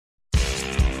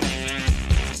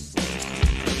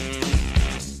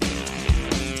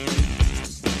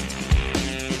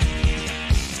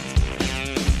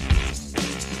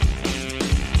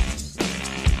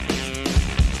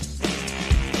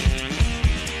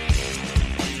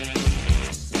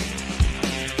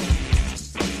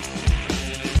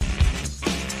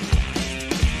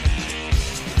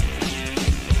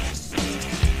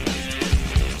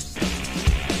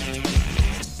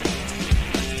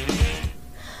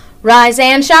Rise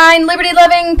and shine,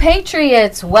 liberty-loving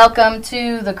patriots. Welcome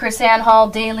to the Chris Ann Hall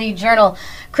Daily Journal.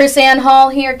 Chris Ann Hall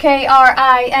here,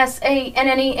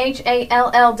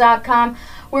 KRISANNEHALL.com,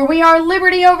 where we are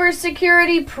liberty over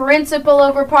security, principle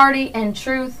over party, and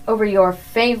truth over your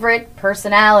favorite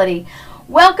personality.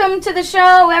 Welcome to the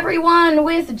show, everyone,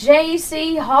 with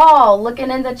J.C. Hall.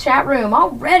 Looking in the chat room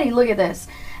already, look at this.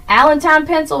 Allentown,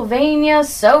 Pennsylvania,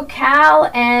 SoCal,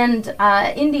 and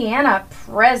Indiana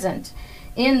present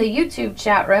in the YouTube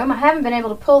chat room. I haven't been able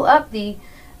to pull up the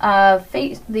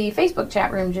Facebook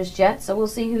chat room just yet, so we'll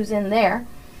see who's in there.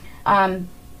 You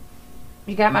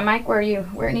got my mic where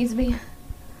it needs to be?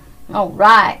 All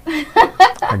right.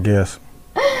 I guess.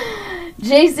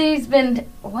 JC's been...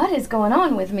 What is going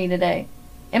on with me today?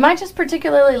 Am I just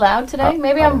particularly loud today?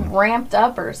 Maybe I'm ramped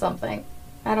up or something.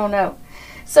 I don't know.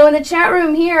 So in the chat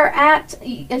room here at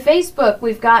Facebook,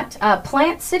 we've got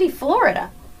Plant City,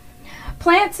 Florida.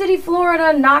 Plant City,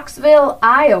 Florida, Knoxville,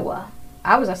 Iowa.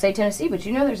 I was going to say Tennessee, but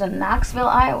you know there's a Knoxville,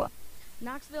 Iowa.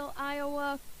 Knoxville,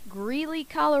 Iowa, Greeley,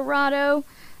 Colorado,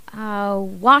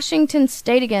 Washington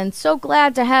State again. So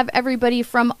glad to have everybody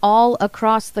from all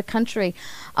across the country.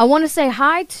 I want to say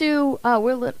hi to, are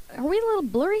we a little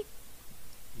blurry?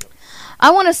 I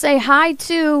want to say hi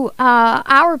to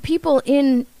our people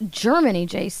in Germany,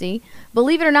 JC.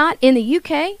 Believe it or not, in the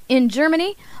UK, in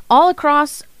Germany, all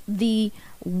across the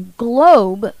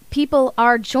globe, people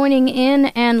are joining in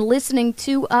and listening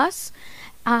to us,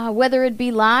 whether it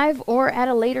be live or at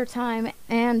a later time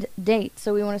and date.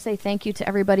 So we want to say thank you to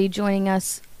everybody joining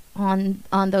us on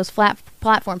those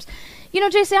platforms. You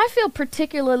know, JC, I feel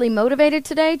particularly motivated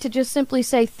today to just simply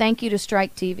say thank you to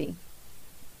Strike TV.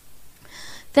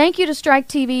 Thank you to Strike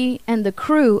TV and the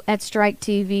crew at Strike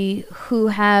TV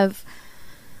who've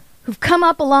come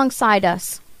up alongside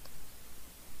us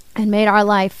and made our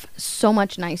life so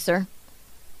much nicer.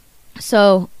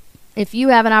 So, if you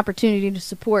have an opportunity to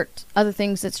support other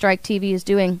things that Strike TV is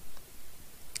doing,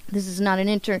 this is not an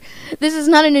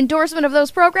endorsement of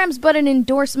those programs, but an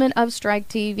endorsement of Strike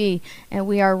TV, and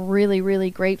we are really,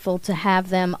 really grateful to have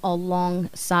them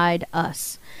alongside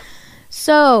us.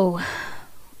 So,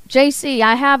 JC,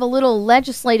 I have a little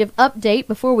legislative update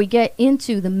before we get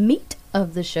into the meat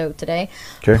of the show today.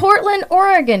 Okay. Portland,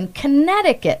 Oregon,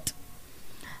 Connecticut.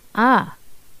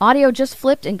 Audio just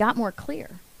flipped and got more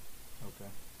clear. Okay.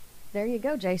 There you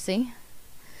go, JC.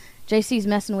 JC's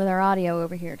messing with our audio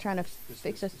over here, trying to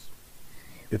fix us.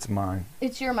 It's mine.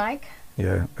 It's your mic?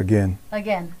 Yeah, again.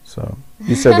 Again. So,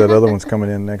 you said that other one's coming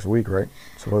in next week, right?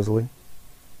 Supposedly?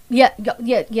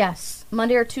 Yes.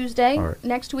 Monday or Tuesday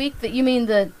next week. That you mean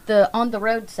the on the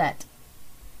road set?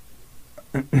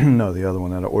 No, the other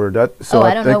one that I ordered. So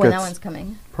I don't know when that one's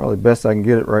coming. Probably best I can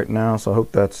get it right now. So I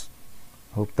hope that's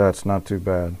not too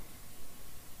bad.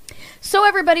 So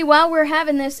everybody, while we're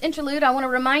having this interlude, I want to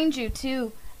remind you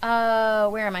to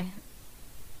where am I?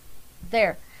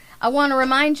 There. I want to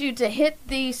remind you to hit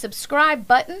the subscribe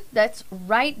button. That's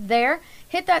right there.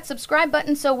 Hit that subscribe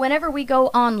button so whenever we go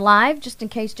on live, just in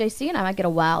case JC and I might get a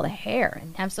wild hair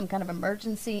and have some kind of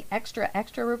emergency extra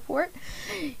report,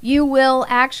 you will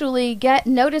actually get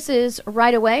notices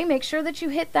right away. Make sure that you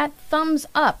hit that thumbs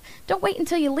up. Don't wait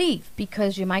until you leave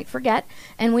because you might forget.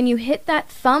 And when you hit that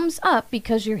thumbs up,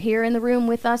 because you're here in the room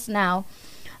with us now,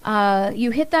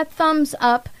 you hit that thumbs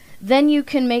up, then you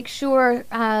can make sure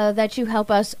that you help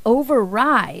us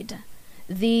override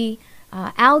the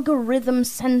algorithm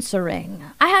censoring.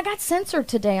 I got censored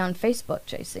today on Facebook,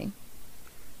 JC.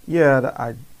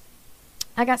 Yeah,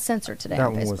 I got censored today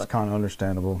on Facebook. That one was kind of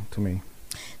understandable to me.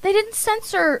 They didn't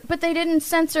censor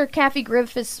Kathy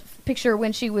Griffith's picture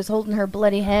when she was holding her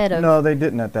bloody head. No, they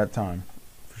didn't at that time,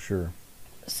 for sure.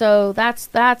 So that's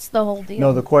the whole deal.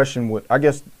 No, the question would, I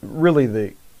guess, really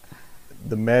the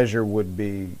measure would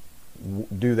be,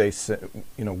 would they censor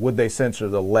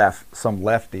some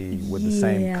lefty with the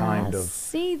same kind of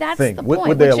that's thing? The point.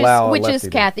 Would they allow which is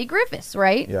Kathy Griffiths,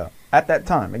 right? Yeah. At that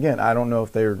time, again, I don't know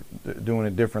if they're doing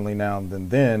it differently now than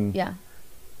then. Yeah.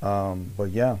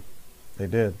 But yeah, they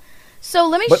did. So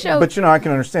let me show. But I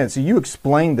can understand. So you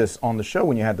explained this on the show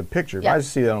when you had the picture. If I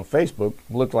just see that on Facebook,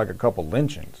 it looked like a couple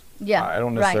lynchings. Yeah. I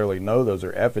don't necessarily know those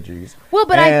are effigies. Well,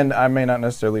 but I may not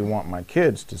necessarily want my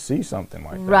kids to see something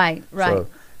like that. Right. So,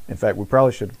 in fact, we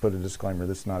probably should put a disclaimer.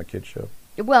 This is not a kid's show.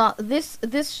 Well, this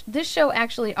show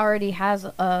actually already has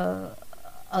a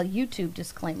YouTube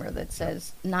disclaimer that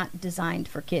says not designed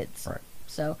for kids. Right.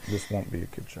 So this won't be a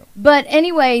kid show. But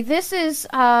anyway, this is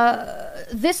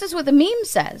what the meme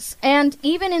says. And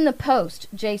even in the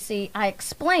post, JC, I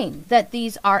explain that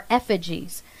these are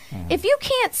effigies. Mm-hmm. If you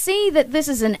can't see that this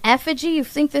is an effigy, you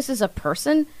think this is a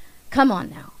person, come on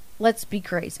now. Let's be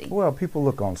crazy. Well, people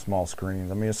look on small screens.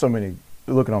 I mean, there's so many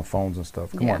looking on phones and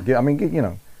stuff. Come Yeah. on, you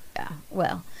know. Yeah.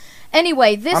 Well,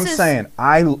 anyway, I'm saying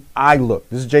I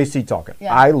looked. This is JC talking.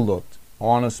 Yeah. I looked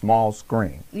on a small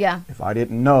screen. Yeah. If I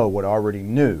didn't know what I already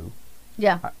knew,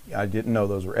 Yeah. I didn't know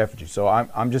those were effigies. So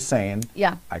I'm just saying.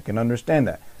 Yeah. I can understand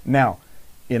that. Now,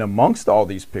 in amongst all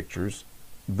these pictures,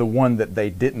 the one that they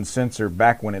didn't censor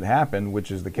back when it happened,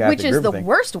 which is the Catholic Which is River the thing,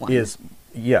 worst one. is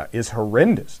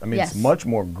horrendous. I mean, Yes. it's much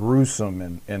more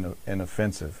gruesome and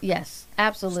offensive. Yes,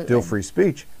 absolutely. Still free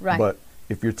speech. Right. But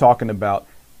if you're talking about,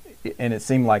 and it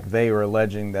seemed like they were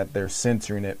alleging that they're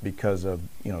censoring it because of,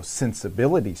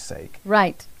 sensibility's sake,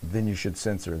 Right. then you should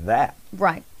censor that.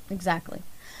 Right. Exactly.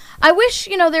 I wish,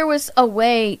 there was a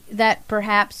way that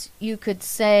perhaps you could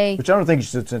say... Which I don't think you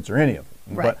should censor any of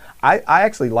them. Right. But I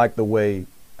actually like the way,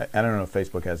 I don't know if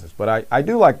Facebook has this, but I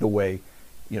do like the way,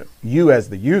 you as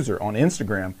the user on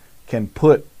Instagram can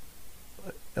put,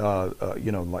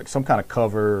 like some kind of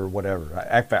cover or whatever.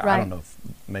 I don't know if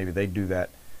maybe they do that.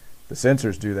 The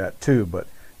censors do that too, but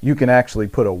you can actually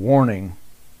put a warning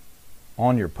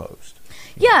on your post.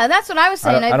 Yeah, that's what I was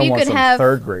saying. I don't want some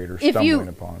third grader stumbling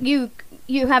upon it.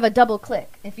 You have a double click.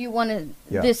 If you want to,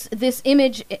 this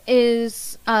image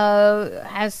is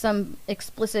has some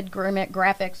explicit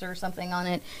graphics or something on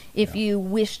it. If you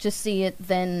wish to see it,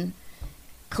 then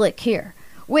click here,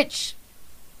 which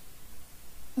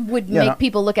would make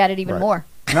people look at it even more.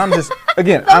 And I'm just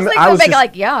again, I was just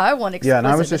like, I want explicit. Yeah, and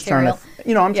I was just material.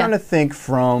 trying to think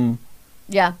from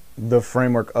the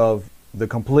framework of the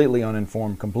completely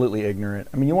uninformed, completely ignorant.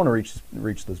 I mean, you want to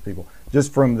reach those people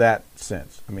just from that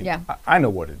sense. I mean, I know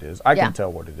what it is. I can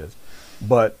tell what it is,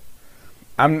 but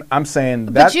I'm saying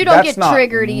that but you don't that's get not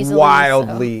triggered easily.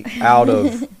 Wildly out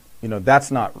of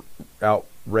that's not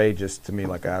outrageous to me.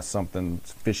 Like something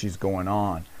fishy's going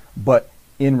on, but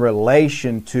in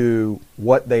relation to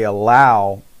what they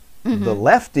allow the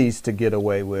lefties to get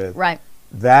away with,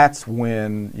 that's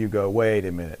when you go, wait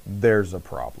a minute, there's a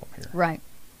problem here. Right.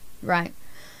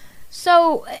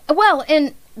 So,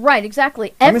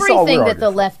 exactly. Everything that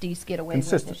the lefties get away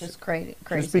with is just crazy.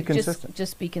 Just be consistent.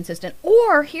 Just be consistent.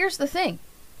 Or, here's the thing.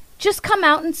 Just come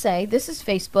out and say, this is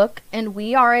Facebook, and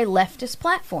we are a leftist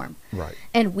platform. Right.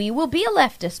 And we will be a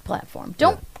leftist platform.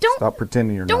 Don't stop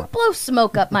pretending you're not. Don't blow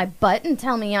smoke up my butt and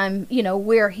tell me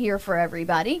we're here for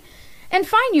everybody. And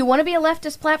fine, you want to be a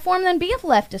leftist platform, then be a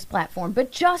leftist platform.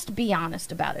 But just be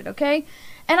honest about it, okay?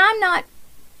 And I'm not...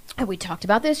 We talked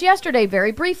about this yesterday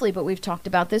very briefly, but we've talked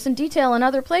about this in detail in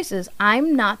other places.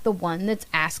 I'm not the one that's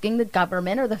asking the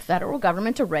government or the federal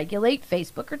government to regulate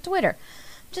Facebook or Twitter.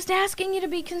 I'm just asking you to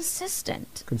be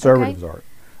consistent. Conservatives are.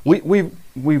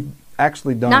 We've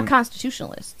actually done... Not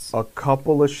constitutionalists. A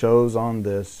couple of shows on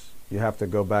this. You have to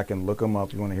go back and look them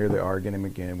up. You want to hear the argument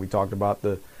again. We talked about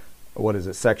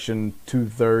Section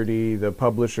 230, the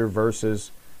publisher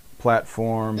versus...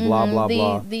 platform, blah, blah,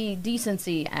 blah. The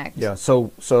Decency Act. Yeah,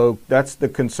 so that's the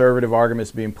conservative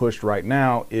arguments being pushed right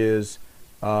now is,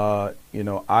 I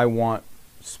want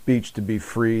speech to be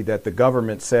free that the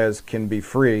government says can be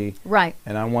free. Right.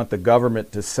 And I want the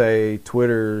government to say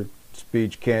Twitter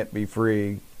speech can't be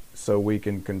free so we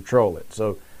can control it.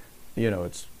 So,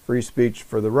 it's free speech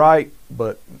for the right,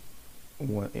 but,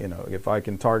 if I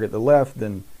can target the left,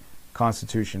 then...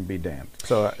 Constitution be damned.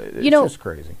 So it's just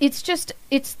crazy.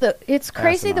 It's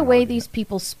crazy the way these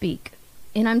people speak.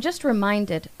 And I'm just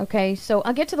reminded, okay, so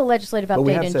I'll get to the legislative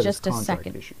update in just a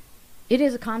second. Issue. It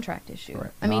is a contract issue.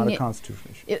 Right. Not a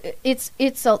constitutional issue. It's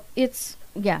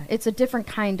a different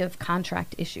kind of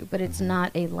contract issue, but it's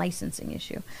not a licensing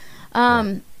issue.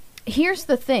 Here's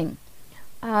the thing.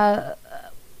 I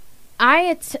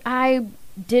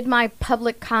did my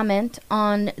public comment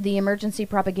on the emergency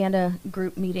propaganda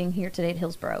group meeting here today at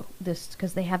Hillsborough. This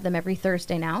because they have them every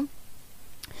Thursday now.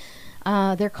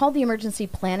 They're called the Emergency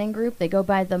Planning Group. They go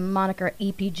by the moniker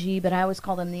EPG, but I always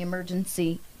call them the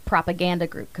Emergency Propaganda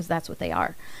Group because that's what they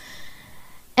are.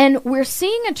 And we're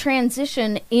seeing a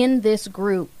transition in this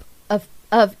group of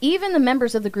even the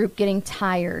members of the group getting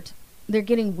tired. They're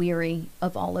getting weary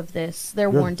of all of this. They're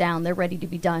worn down. They're ready to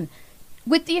be done,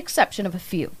 with the exception of a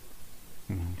few.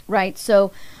 Right,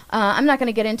 so I'm not going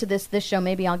to get into this show.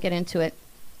 Maybe I'll get into it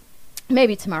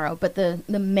maybe tomorrow. But the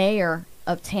mayor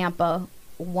of Tampa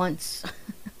wants...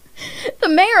 the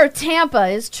mayor of Tampa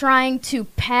is trying to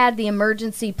pad the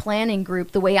emergency planning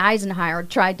group the way Eisenhower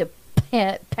tried to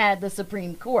pad the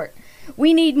Supreme Court.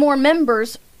 We need more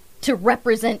members to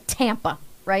represent Tampa,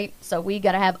 right? So we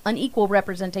got to have unequal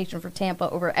representation for Tampa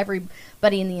over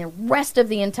everybody in the rest of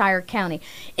the entire county.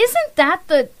 Isn't that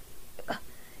the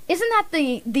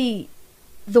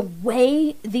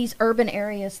way these urban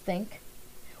areas think?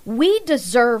 We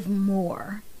deserve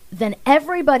more than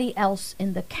everybody else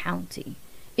in the county.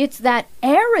 It's that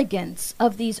arrogance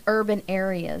of these urban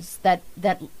areas that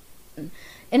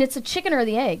and it's a chicken or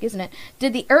the egg, isn't it?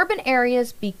 Did the urban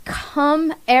areas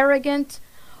become arrogant,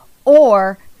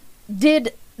 or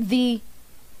did the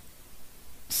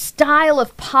style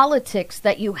of politics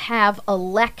that you have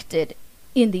elected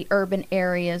in the urban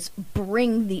areas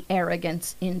bring the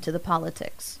arrogance into the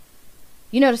politics?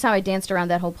 You notice how I danced around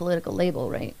that whole political label,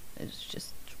 right? It's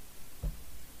just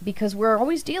because we're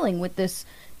always dealing with this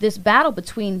battle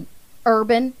between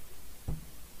urban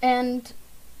and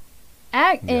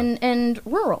and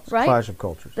rural, right? Clash of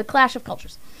cultures. The clash of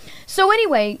cultures. So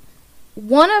anyway,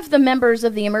 one of the members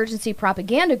of the emergency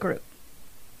propaganda group,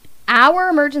 our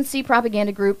emergency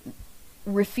propaganda group,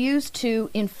 refused to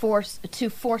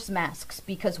force masks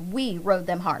because we rode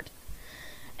them hard.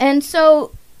 And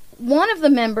so one of the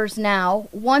members now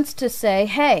wants to say,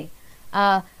 hey,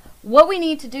 what we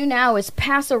need to do now is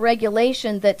pass a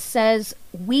regulation that says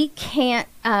we can't,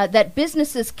 that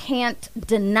businesses can't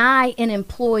deny an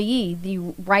employee the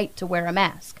right to wear a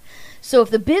mask. So if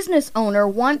the business owner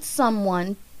wants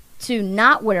someone to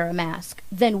not wear a mask,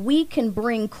 then we can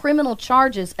bring criminal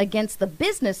charges against the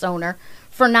business owner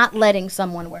for not letting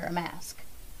someone wear a mask.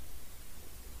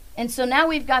 And so now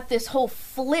we've got this whole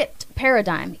flipped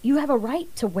paradigm. You have a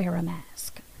right to wear a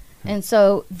mask. And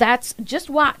so that's, just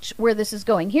watch where this is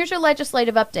going. Here's your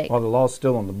legislative update. Well, the law's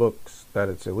still on the books that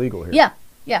it's illegal here.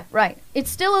 Yeah, right.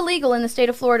 It's still illegal in the state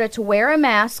of Florida to wear a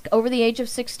mask over the age of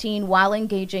 16 while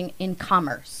engaging in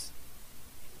commerce.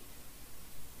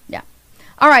 Yeah.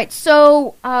 All right,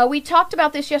 so we talked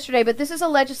about this yesterday, but this is a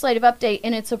legislative update,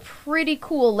 and it's a pretty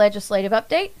cool legislative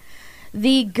update.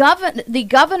 The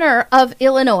governor of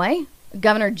Illinois,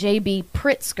 Governor J.B.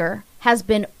 Pritzker, has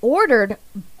been ordered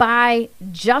by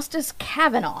Justice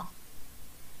Kavanaugh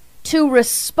to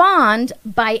respond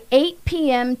by 8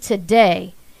 p.m.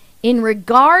 today in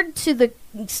regard to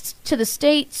the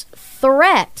state's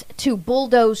threat to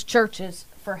bulldoze churches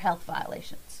for health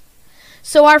violations.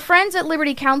 So our friends at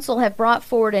Liberty Counsel have brought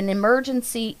forward an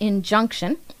emergency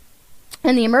injunction,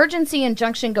 and the emergency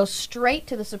injunction goes straight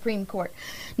to the Supreme Court.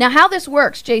 Now, how this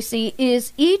works, JC,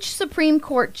 is each Supreme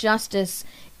Court justice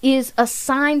is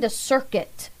assigned a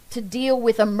circuit to deal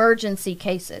with emergency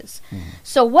cases.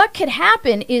 So what could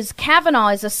happen is Kavanaugh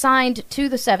is assigned to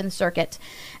the Seventh Circuit,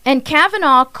 and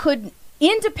Kavanaugh could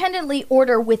independently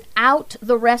order without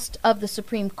the rest of the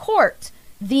Supreme Court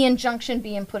the injunction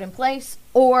being put in place,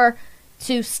 or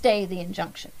to stay the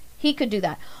injunction. He could do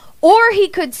that. Or he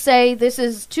could say, this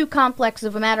is too complex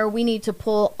of a matter, we need to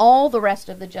pull all the rest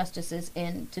of the justices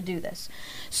in to do this.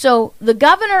 So the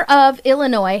governor of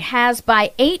Illinois has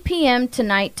by 8 p.m.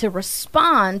 tonight to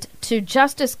respond to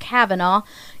Justice Kavanaugh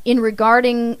in regard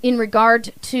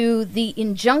to the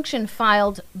injunction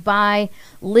filed by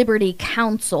Liberty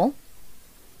Counsel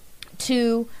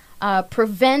to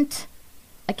prevent,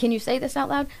 can you say this out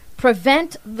loud?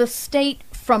 Prevent the state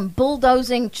from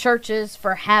bulldozing churches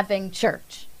for having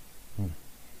church.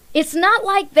 It's not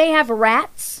like they have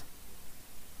rats.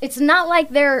 It's not like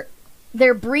they're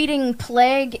breeding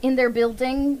plague in their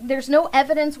building. There's no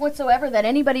evidence whatsoever that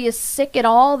anybody is sick at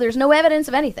all. There's no evidence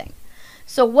of anything.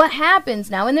 So what happens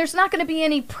now, and there's not going to be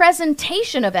any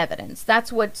presentation of evidence.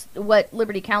 That's what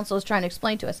Liberty Counsel is trying to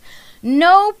explain to us.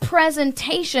 No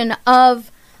presentation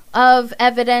of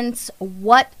evidence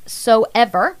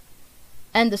whatsoever.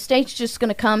 And the state's just going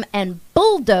to come and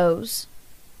bulldoze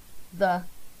the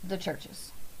churches.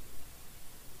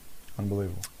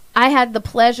 Unbelievable. I had the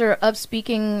pleasure of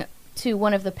speaking to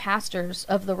one of the pastors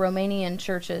of the Romanian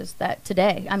churches that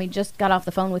today, just got off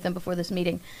the phone with him before this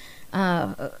meeting,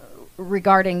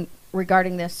 regarding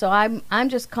this. So I'm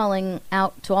just calling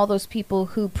out to all those people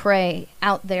who pray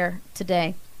out there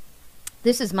today.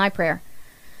 This is my prayer,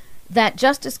 that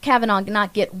Justice Kavanaugh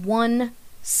not get 1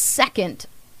 second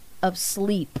of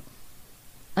sleep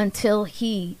until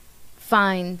he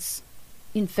finds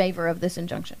in favor of this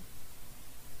injunction.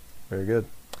 Very good.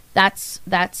 That's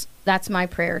my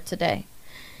prayer today.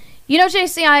 You know,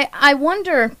 JC, I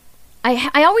wonder,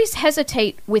 I always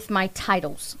hesitate with my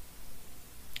titles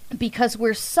because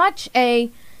we're such a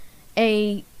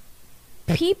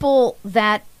people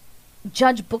that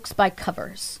judge books by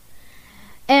covers.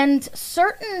 And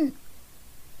certain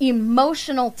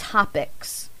emotional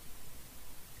topics,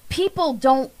 people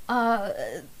don't want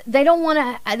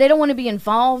to be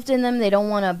involved in them. They don't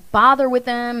want to bother with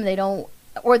them. They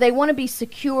want to be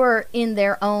secure in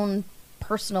their own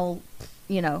personal,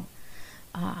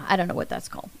 I don't know what that's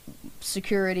called,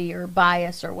 security or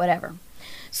bias or whatever.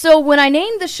 So when I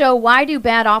named the show, Why Do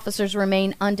Bad Officers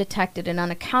Remain Undetected and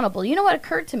Unaccountable, you know what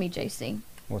occurred to me, JC?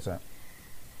 What's that?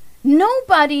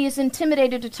 Nobody is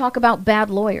intimidated to talk about bad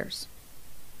lawyers.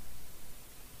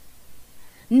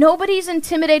 Nobody's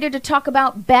intimidated to talk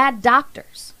about bad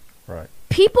doctors. Right.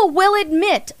 People will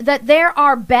admit that there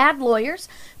are bad lawyers.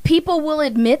 People will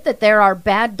admit that there are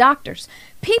bad doctors.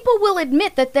 People will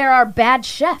admit that there are bad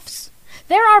chefs.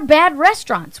 There are bad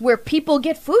restaurants where people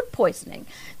get food poisoning.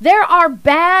 There are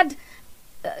bad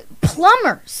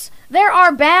plumbers. There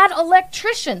are bad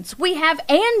electricians. We have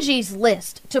Angie's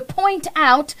List to point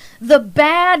out the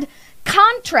bad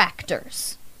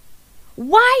contractors.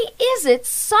 Why is it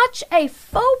such a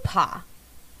faux pas?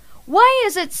 Why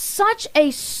is it such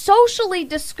a socially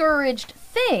discouraged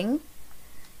thing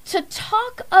to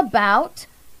talk about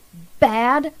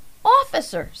bad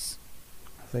officers?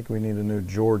 I think we need a new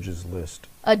George's List.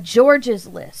 A George's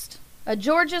List. A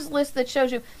George's List that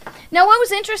shows you. Now, what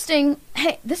was interesting,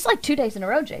 hey, this is like 2 days in a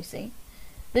row, JC.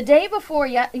 The day before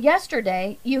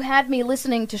yesterday, you had me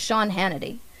listening to Sean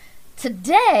Hannity.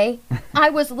 Today, I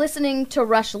was listening to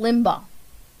Rush Limbaugh.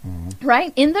 Mm-hmm.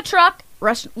 Right? In the truck,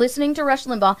 listening to Rush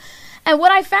Limbaugh. And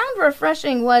what I found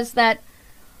refreshing was that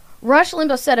Rush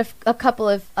Limbaugh said a couple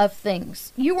of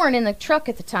things. You weren't in the truck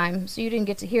at the time, so you didn't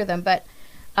get to hear them. But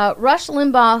Rush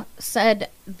Limbaugh said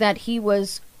that he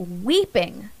was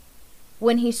weeping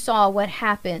when he saw what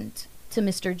happened to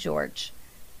Mr. George.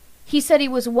 He said he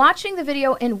was watching the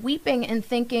video and weeping and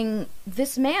thinking,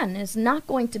 this man is not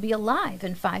going to be alive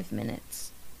in 5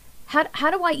 minutes. How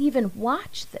do I even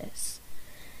watch this?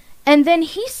 And then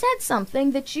he said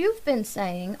something that you've been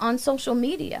saying on social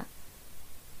media.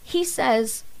 He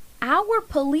says, our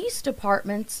police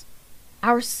departments,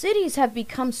 our cities have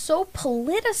become so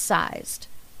politicized.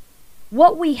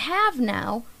 What we have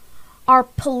now are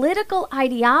political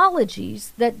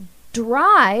ideologies that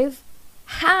drive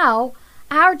how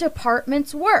our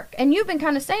departments work. And you've been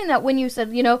kind of saying that when you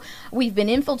said, we've been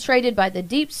infiltrated by the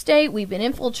deep state, we've been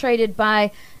infiltrated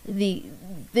by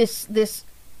this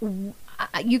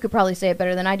you could probably say it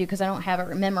better than I do because I don't have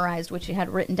it memorized, which you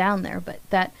had written down there, but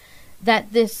that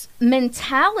this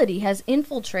mentality has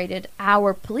infiltrated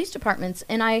our police departments.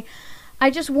 And I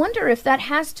just wonder if that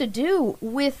has to do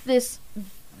with this,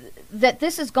 that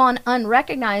this has gone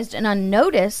unrecognized and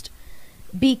unnoticed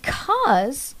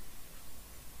because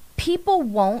people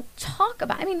won't talk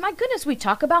about. I mean, my goodness, we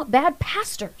talk about bad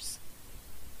pastors.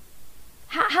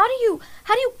 How do you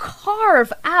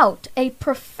carve out a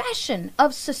profession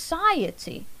of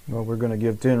society? Well, we're going to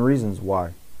give 10 reasons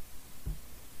why.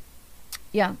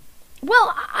 Yeah.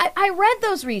 Well, I read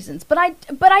those reasons, but I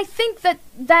think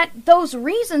that those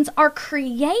reasons are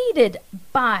created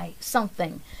by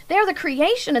something. They are the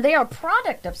creation, and they are a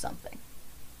product of something.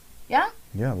 Yeah?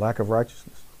 Yeah, lack of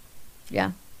righteousness.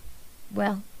 Yeah.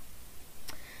 Well,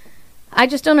 I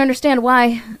just don't understand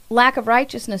why lack of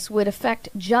righteousness would affect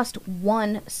just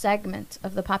one segment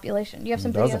of the population. Do you have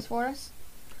some videos for us?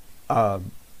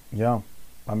 Yeah.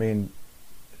 I mean,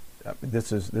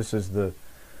 this is the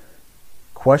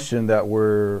question that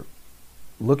we're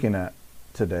looking at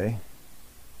today,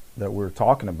 that we're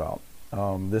talking about.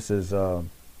 This is the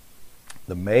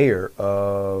mayor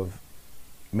of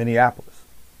Minneapolis.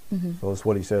 Mm-hmm. So that's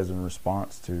what he says in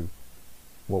response to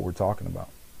what we're talking about.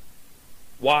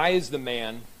 Why is the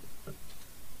man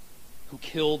who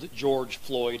killed George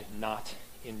Floyd not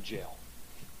in jail?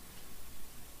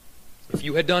 If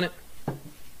you had done it,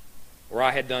 or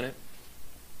I had done it,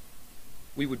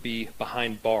 we would be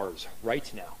behind bars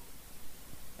right now.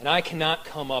 And I cannot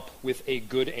come up with a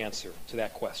good answer to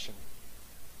that question.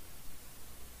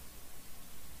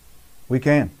 We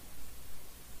can.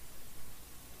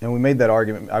 And we made that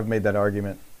argument. I've made that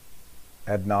argument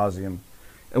ad nauseum.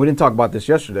 And we didn't talk about this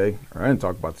yesterday, or I didn't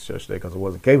talk about this yesterday because I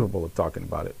wasn't capable of talking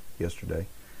about it yesterday.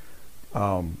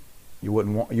 You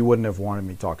wouldn't have wanted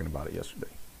me talking about it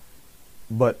yesterday.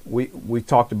 But we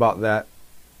talked about that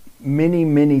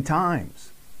many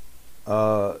times.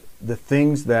 The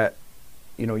things that,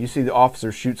 you see the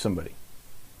officer shoot somebody,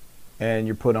 and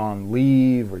you're put on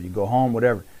leave or you go home,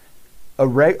 whatever.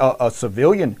 A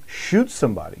civilian shoots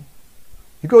somebody,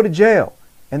 you go to jail,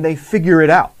 and they figure it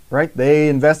out. Right? They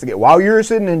investigate. While you're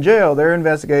sitting in jail, they're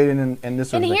investigating and this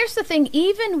sort of thing. Here's the thing,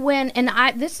 even when,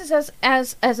 this is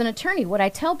as an attorney, what I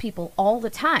tell people all the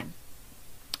time.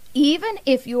 Even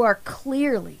if you are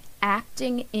clearly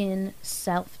acting in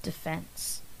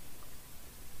self-defense,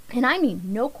 and I mean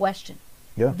no question,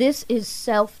 this is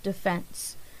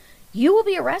self-defense, you will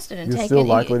be arrested and taken. You're still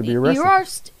likely to be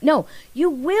arrested. You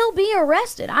will be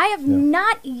arrested. I have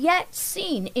not yet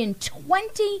seen in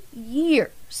 20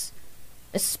 years,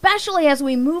 especially as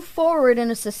we move forward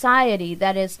in a society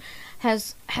that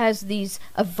has these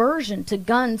aversion to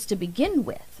guns to begin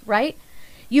with, right?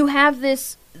 You have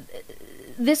this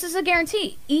this is a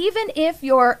guarantee. Even if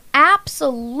you're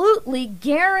absolutely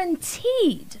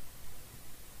guaranteed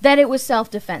that it was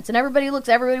self-defense, and everybody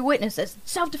witnesses,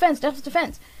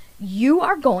 self-defense, you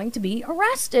are going to be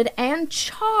arrested and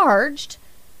charged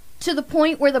to the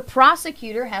point where the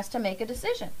prosecutor has to make a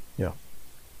decision. Yeah.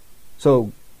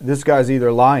 So this guy's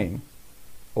either lying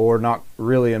or not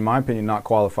really, in my opinion, not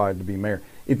qualified to be mayor.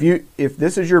 If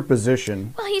this is your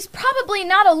position... Well, he's probably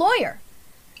not a lawyer.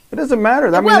 It doesn't matter.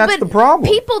 I mean, that's the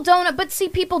problem. People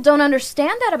don't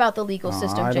understand that about the legal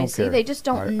system, JC. They just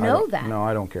don't know that. No,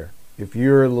 I don't care. If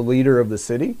you're the leader of the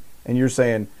city and you're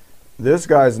saying, this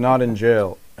guy's not in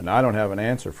jail and I don't have an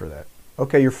answer for that,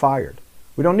 okay, you're fired.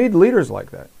 We don't need leaders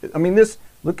like that. I mean,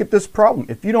 look at this problem.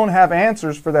 If you don't have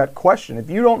answers for that question, if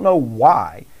you don't know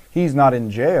why he's not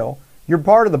in jail, you're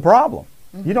part of the problem.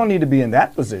 Mm-hmm. You don't need to be in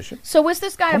that position. So was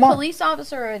this guy a police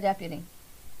officer or a deputy?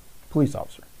 Police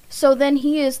officer. So then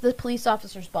he is the police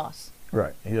officer's boss.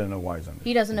 Right. He doesn't know why he's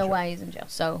He doesn't know why he's in jail.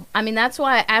 So, I mean, that's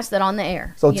why I asked that on the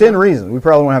air. So 10 reasons. We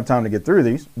probably won't have time to get through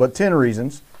these, but 10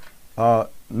 reasons.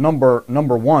 Number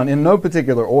one, in no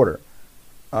particular order.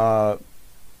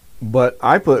 But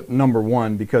I put number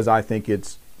one because I think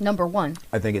it's... Number one.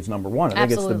 I think it's number one.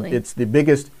 Absolutely. I think it's the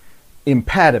biggest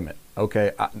impediment.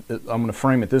 Okay, I'm going to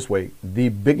frame it this way. The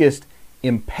biggest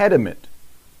impediment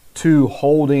to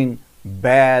holding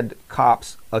bad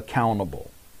cops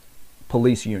accountable,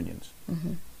 police unions.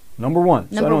 Mm-hmm. Number one.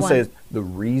 So I don't say it's the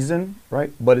reason,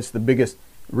 right? But it's the biggest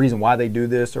reason why they do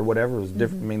this or whatever is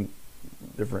different. Mm-hmm. I mean,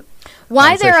 different.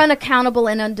 Why they're unaccountable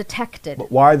and undetected.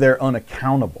 But why they're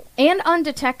unaccountable. And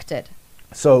undetected.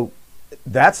 So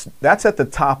that's at the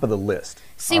top of the list.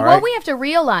 See, what we have to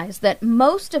realize that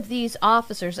most of these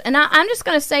officers, and I'm just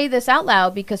going to say this out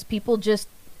loud because people just,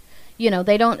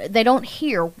 they don't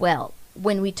hear well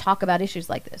when we talk about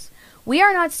issues like this. We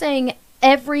are not saying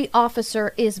every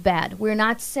officer is bad. We're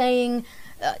not saying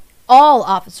all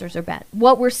officers are bad.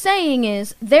 What we're saying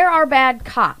is there are bad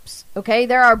cops, okay?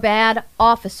 There are bad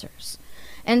officers.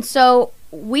 And so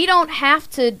we don't have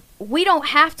to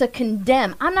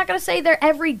condemn. I'm not going to say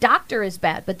every doctor is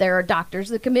bad, but there are doctors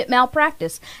that commit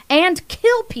malpractice and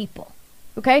kill people.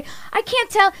 Okay? I can't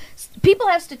tell. People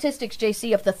have statistics,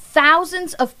 JC, of the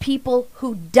thousands of people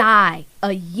who die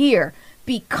a year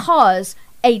because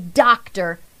a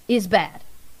doctor is bad.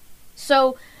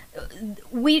 So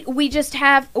we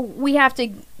have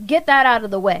to get that out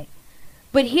of the way.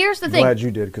 But here's the thing. Glad you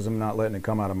did, because I'm not letting it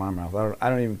come out of my mouth. I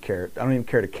don't even care. I don't even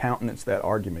care to countenance that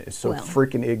argument. It's so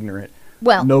freaking ignorant.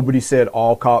 Well, nobody said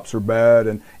all cops are bad,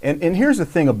 and here's the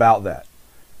thing about that.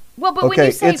 Well, but when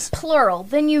you say plural,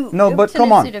 then you no, but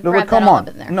come on,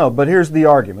 no, but here's the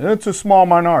argument. It's a small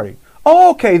minority.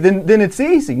 Oh, okay, then it's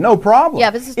easy, no problem.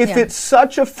 Yeah, but if it's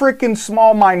such a freaking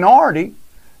small minority,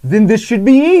 then this should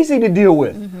be easy to deal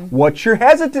with. Mm-hmm. What's your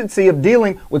hesitancy of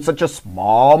dealing with such a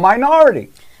small minority?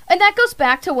 And that goes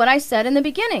back to what I said in the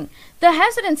beginning. The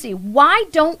hesitancy. Why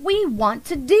don't we want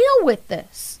to deal with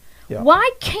this? Yeah.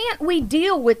 Why can't we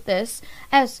deal with this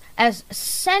as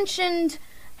sentient,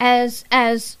 as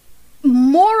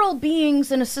moral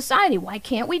beings in a society? Why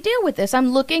can't we deal with this?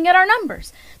 I'm looking at our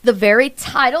numbers. The very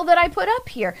title that I put up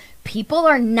here. People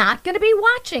are not going to be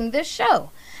watching this show.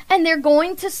 And they're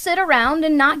going to sit around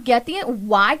and not get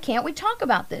why can't we talk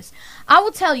about this? I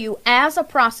will tell you, as a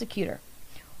prosecutor,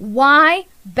 why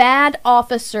bad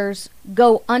officers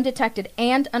go undetected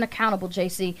and unaccountable,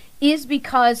 JC, is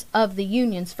because of the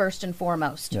unions first and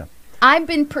foremost. Yeah. I've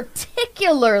been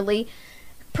particularly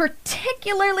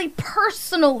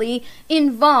personally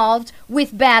involved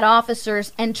with bad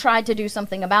officers and tried to do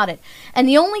something about it. And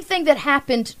the only thing that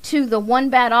happened to the one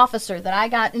bad officer that I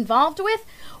got involved with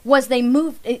was he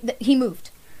moved.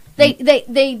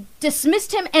 They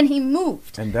dismissed him and he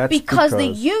moved. And that's because the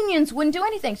unions wouldn't do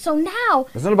anything. So now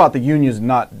it's not about the unions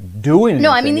not doing anything.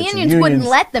 No, I mean the unions wouldn't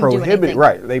let them do anything.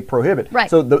 Right, they prohibit. Right.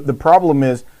 So the problem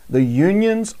is the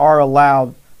unions are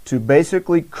allowed to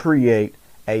basically create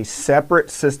a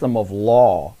separate system of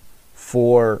law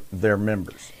for their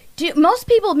members. Most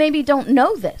people maybe don't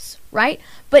know this, right?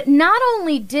 But not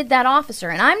only did that officer,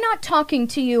 and I'm not talking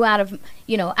to you out of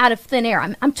thin air.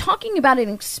 I'm talking about an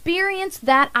experience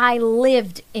that I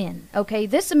lived in, okay?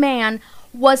 This man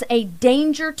was a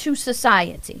danger to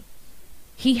society.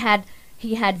 He had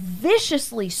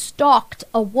viciously stalked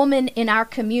a woman in our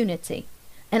community,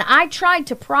 and I tried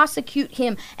to prosecute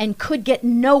him and could get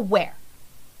nowhere.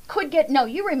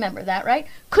 You remember that, right?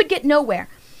 Could get nowhere.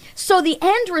 So the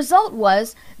end result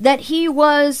was that he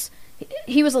was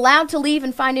he was allowed to leave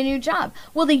and find a new job.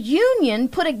 Well, the union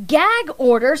put a gag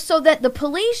order so that the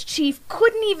police chief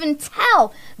couldn't even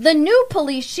tell the new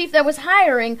police chief that was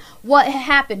hiring what had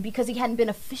happened because he hadn't been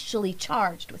officially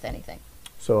charged with anything.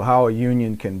 So how a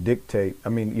union can dictate? I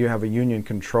mean, you have a union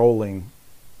controlling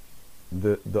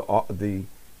the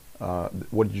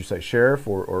what did you say, sheriff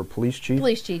or police chief?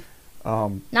 Police chief.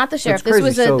 Not the sheriff. That's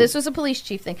crazy. This was a police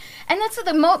chief thing, and that's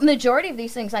the majority of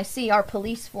these things I see are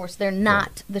police force. They're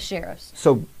not the sheriffs.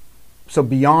 So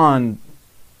beyond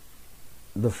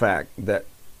the fact that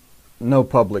no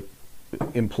public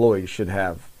employee should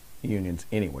have unions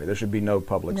anyway, there should be no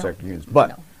public sector unions.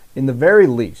 But in the very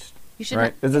least, you should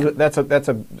right? not,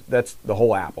 That's the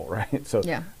whole apple, right? So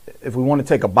yeah. If we want to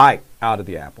take a bite out of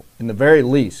the apple, in the very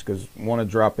least, because we want to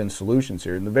drop in solutions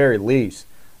here, in the very least.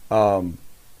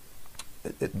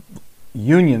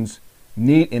 Unions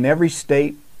need in every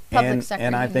state and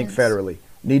I think federally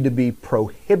need to be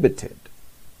prohibited.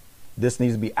 This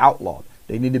needs to be outlawed.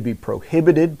 They need to be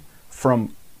prohibited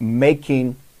from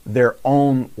making their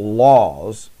own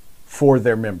laws for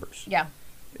their members. Yeah.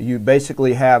 You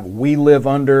basically have we live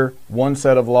under one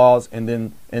set of laws and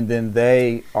then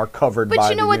they are covered by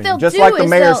the union. They'll just do like the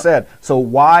mayor said. So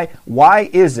why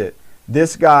is it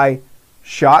this guy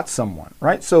shot someone,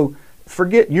 right? So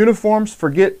forget uniforms,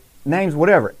 forget names,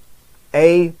 whatever.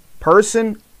 A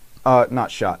person, not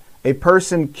shot, a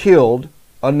person killed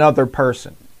another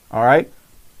person, all right?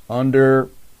 Under,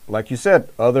 like you said,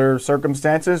 other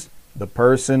circumstances, the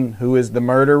person who is the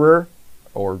murderer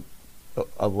or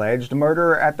alleged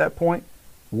murderer at that point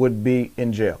would be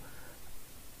in jail.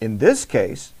 In this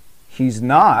case, he's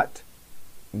not.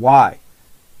 Why?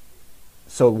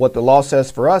 So what the law says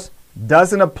for us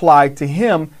doesn't apply to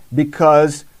him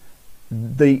because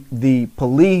the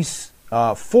police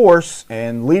force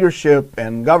and leadership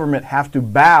and government have to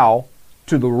bow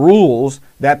to the rules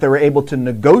that they're able to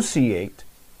negotiate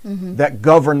that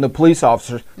govern the police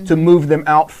officers to move them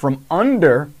out from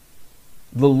under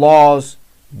the laws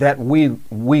that we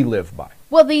live by.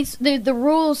 Well, the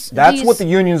rules. That's what the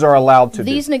unions are allowed to do.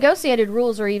 These negotiated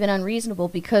rules are even unreasonable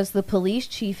because the police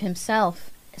chief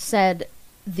himself said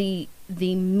the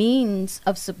means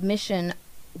of submission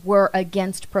were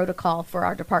against protocol for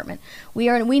our department.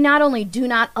 We not only do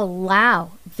not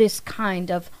allow this kind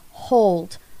of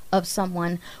hold of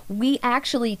someone, we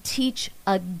actually teach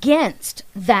against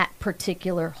that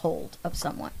particular hold of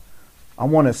someone.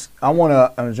 I'm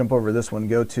gonna jump over this one.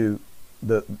 Go to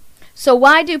the. So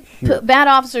why do bad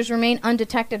officers remain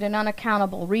undetected and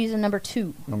unaccountable? Reason number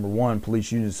 2. Number 1,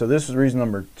 police unions. So this is reason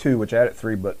number 2, which I added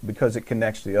 3, but because it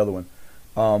connects to the other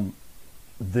one,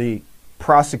 the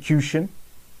prosecution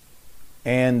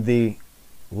and the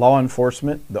law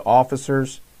enforcement, the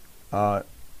officers, and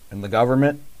the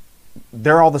government,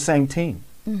 they're all the same team.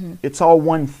 It's all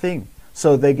one thing.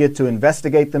 So they get to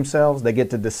investigate themselves. They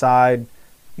get to decide,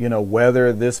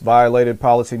 whether this violated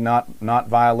policy, not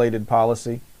violated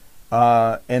policy,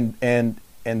 and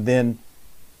then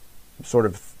sort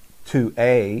of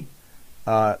 2A,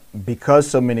 because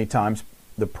so many times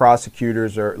the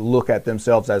prosecutors look at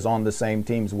themselves as on the same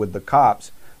teams with the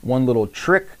cops. One little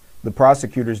trick the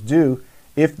prosecutors do,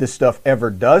 if this stuff ever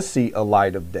does see a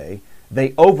light of day,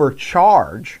 they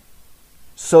overcharge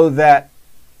so that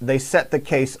they set the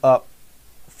case up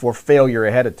for failure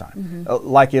ahead of time.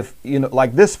 Like if,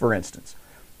 like this, for instance,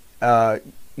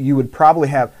 you would probably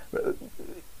have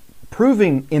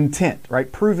proving intent,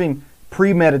 right? Proving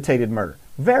premeditated murder.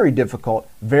 Very difficult,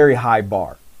 very high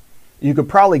bar. You could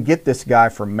probably get this guy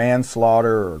for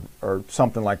manslaughter or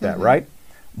something like that, right?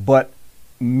 But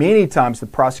many times the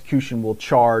prosecution will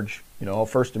charge, a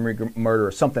first-degree murder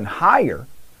or something higher,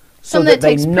 so that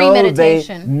they know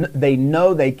they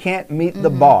know they can't meet the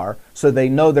bar, so they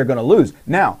know they're going to lose.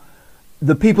 Now,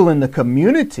 the people in the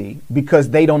community, because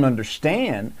they don't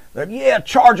understand that,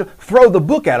 charge, throw the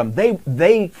book at them.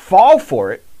 They fall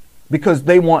for it because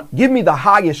they want, give me the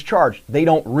highest charge. They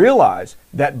don't realize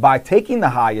that by taking the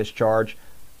highest charge,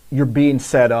 you're being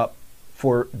set up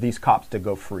for these cops to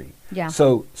go free. Yeah.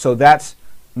 So that's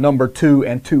number 2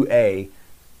 and 2A.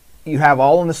 You have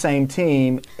all on the same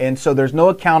team, and so there's no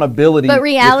accountability. But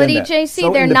reality, JC,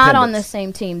 no, they're not on the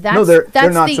same team. They're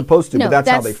not supposed to, but that's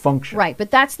how they function. Right, but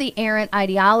that's the errant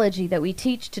ideology that we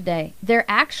teach today. They're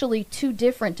actually 2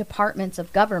 different departments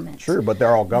of government. Sure, but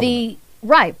they're all government.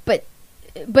 Right, but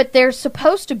there's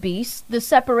supposed to be the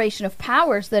separation of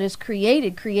powers that is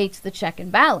creates the check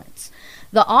and balance.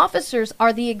 The officers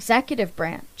are the executive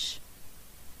branch.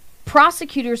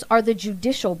 Prosecutors are the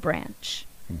judicial branch.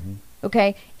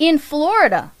 Okay? In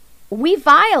Florida, we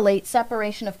violate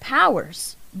separation of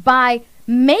powers by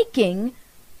making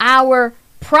our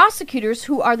prosecutors,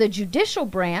 who are the judicial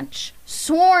branch,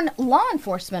 sworn law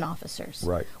enforcement officers.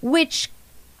 Right. Which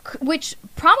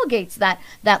promulgates that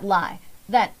lie,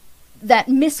 that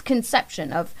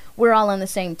misconception of we're all on the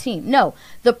same team. No,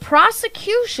 the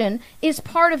prosecution is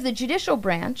part of the judicial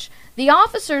branch. The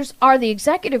officers are the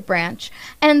executive branch,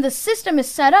 and the system is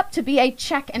set up to be a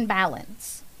check and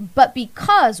balance. But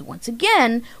because, once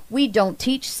again, we don't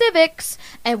teach civics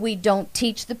and we don't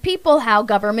teach the people how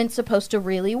government's supposed to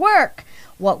really work,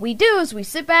 what we do is we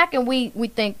sit back and we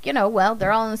think, well,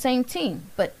 they're all on the same team.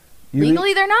 But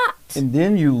legally they're not. And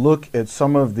then you look at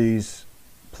some of these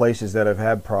places that have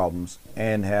had problems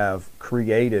and have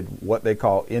created what they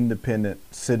call independent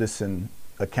citizen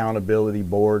accountability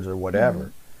boards or whatever. Mm-hmm.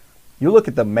 You look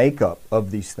at the makeup of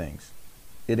these things.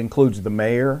 It includes the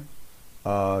mayor,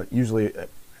 usually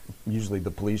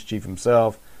the police chief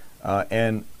himself,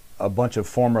 and a bunch of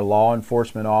former law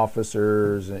enforcement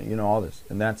officers, and all this.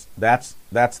 And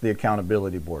that's the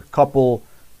accountability board. Couple,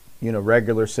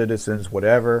 regular citizens,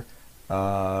 whatever.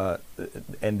 And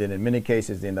then in many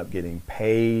cases they end up getting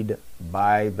paid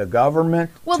by the government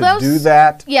to do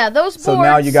that. Yeah, those boards. So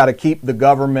now you got to keep the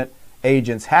government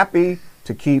agents happy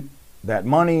to keep that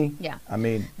money. Yeah. I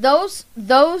mean, those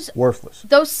worthless.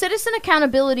 Those citizen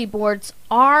accountability boards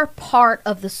are part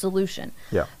of the solution.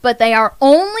 Yeah. But they are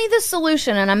only the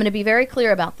solution, and I'm going to be very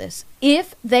clear about this,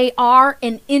 if they are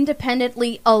an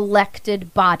independently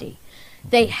elected body.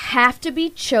 They have to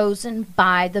be chosen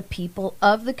by the people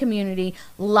of the community,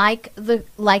 like the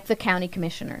county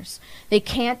commissioners. They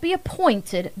can't be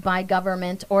appointed by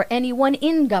government or anyone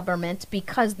in government,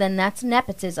 because then that's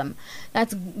nepotism.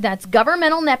 That's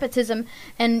governmental nepotism,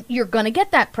 and you're going to get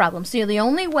that problem. So the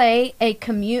only way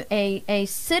a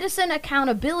citizen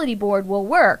accountability board will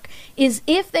work is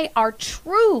if they are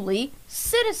truly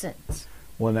citizens.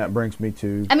 Well, and that brings me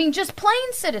to... just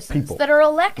plain citizens people, that are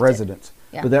elected. Residents.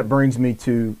 Yeah. But that brings me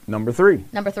to number 3.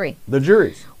 Number 3. The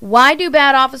juries. Why do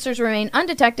bad officers remain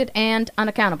undetected and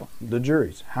unaccountable? The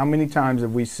juries. How many times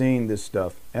have we seen this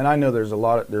stuff? And I know there's a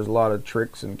lot of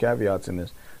tricks and caveats in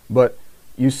this, but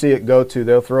you see it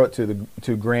they'll throw it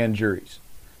to grand juries,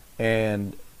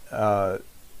 and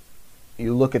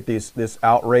you look at this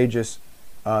outrageous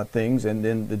things, and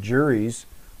then the juries,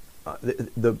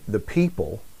 the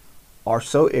people are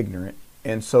so ignorant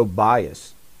and so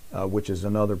biased, which is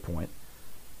another point.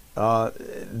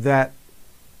 That,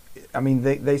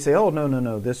 they say, oh,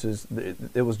 no,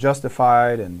 it was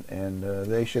justified, and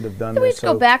they should have done Can this. We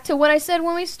go back to what I said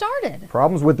when we started.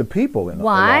 Problems with the people.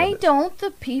 Why don't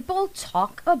the people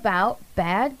talk about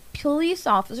bad police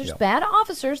officers, bad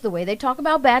officers, the way they talk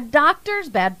about bad doctors,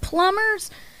 bad plumbers?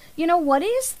 What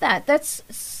is that? That's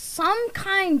some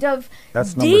kind of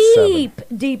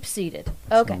deep-seated.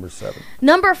 Okay. Number 7.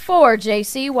 Number 4,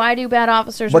 JC, why do bad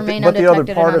officers remain undetected and unaccountable?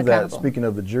 But the other part of that, speaking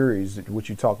of the juries, which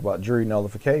you talk about, jury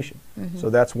nullification. Mm-hmm. So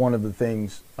that's one of the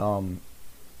things,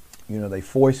 they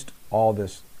foist all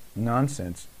this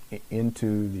nonsense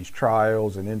into these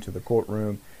trials and into the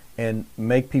courtroom and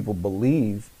make people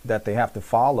believe that they have to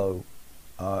follow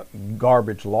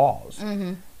garbage laws.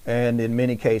 Mm-hmm. And in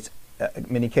many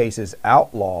cases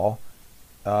outlaw,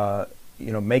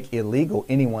 make illegal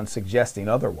anyone suggesting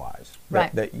otherwise.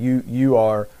 Right. That you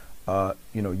are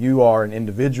an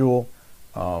individual,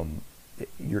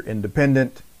 you're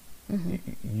independent, mm-hmm.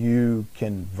 You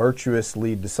can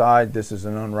virtuously decide this is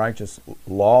an unrighteous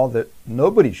law that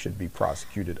nobody should be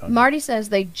prosecuted under. Marty says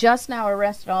they just now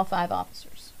arrested all 5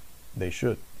 officers. They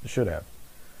should have.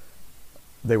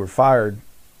 They were fired.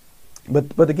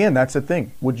 But again, that's the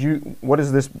thing.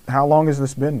 How long has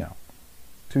this been now?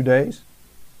 2 days?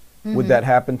 Mm-hmm. Would that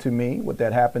happen to me? Would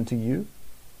that happen to you?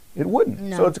 It wouldn't.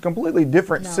 No. So it's a completely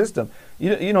different system.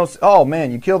 Oh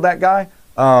man, you killed that guy?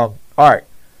 All right,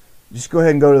 just go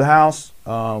ahead and go to the house.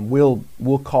 We'll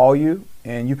call you,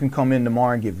 and you can come in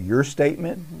tomorrow and give your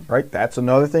statement. Mm-hmm. Right? That's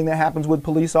another thing that happens with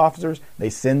police officers.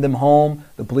 They send them home.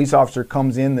 The police officer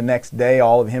comes in the next day.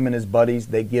 All of him and his buddies,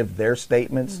 they give their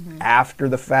statements mm-hmm. after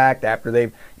the fact, after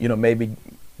they've maybe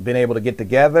been able to get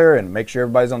together and make sure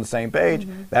everybody's on the same page.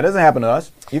 Mm-hmm. That doesn't happen to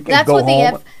us. You can go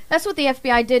home. That's what the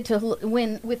FBI did to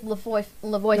win with Lavoy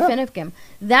Finicum.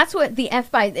 That's what the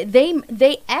FBI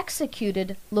they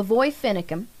executed Lavoy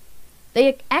Finicum.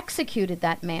 They executed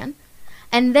that man,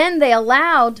 and then they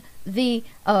allowed the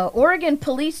Oregon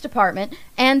Police Department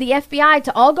and the FBI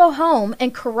to all go home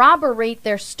and corroborate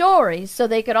their stories, so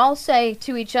they could all say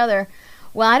to each other,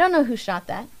 "Well, I don't know who shot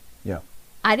that. Yeah,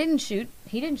 I didn't shoot.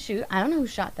 He didn't shoot. I don't know who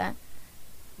shot that."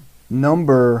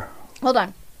 Hold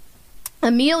on.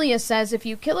 Amelia says, if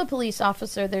you kill a police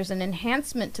officer, there's an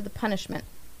enhancement to the punishment.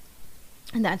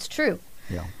 And that's true.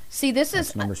 Yeah. See, this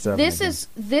That's is number 7 this again. is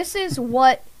this is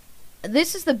what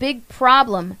this is the big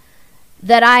problem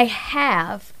that I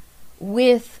have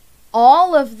with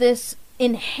all of this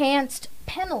enhanced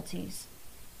penalties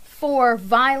for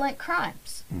violent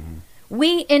crimes.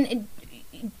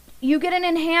 You get an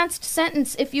enhanced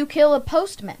sentence if you kill a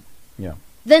postman. Yeah.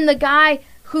 Than the guy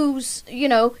who's,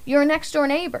 your next door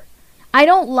neighbor. I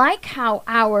don't like how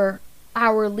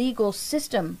our legal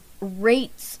system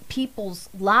rates people's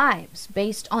lives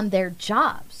based on their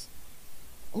jobs.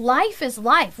 Life is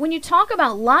life. When you talk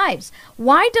about lives,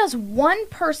 why does one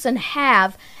person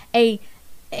have a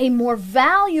more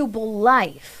valuable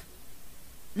life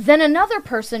than another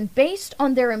person based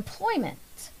on their employment?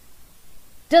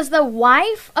 Does the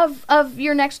wife of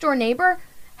your next door neighbor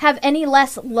have any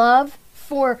less love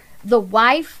for the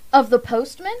wife of the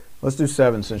postman? Let's do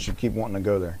 7 since you keep wanting to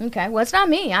go there. Okay, well, it's not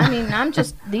me. I mean, I'm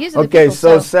just, these are the Okay, people.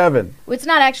 so 7. It's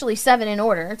not actually 7 in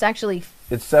order. It's actually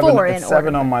It's 7. 4 It's in 7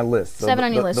 order. on my list. So 7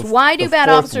 on your list. Why do bad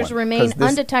 4th officers one, remain 'cause this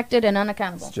undetected and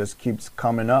unaccountable? just keeps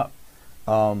coming up.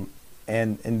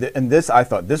 And this, I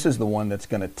thought, this is the one that's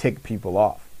going to tick people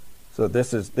off. So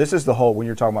this is the whole, when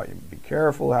you're talking about, be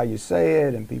careful how you say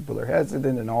it, and people are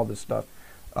hesitant and all this stuff.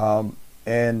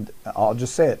 And I'll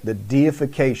just say it, the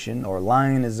deification or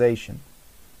lionization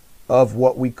of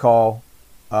what we call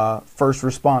first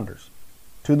responders,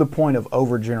 to the point of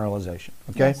overgeneralization.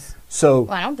 Okay? Yes. So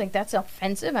Well, I don't think that's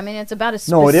offensive. I mean, it's about as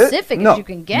no, it is. specific No. as you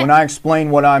can get. When I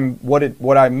explain what I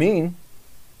mean,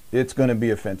 it's going to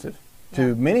be offensive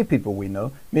to many people we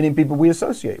know, many people we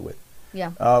associate with.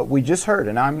 Yeah. We just heard,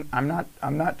 and I'm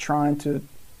not trying to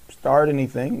start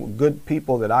anything. Good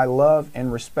people that I love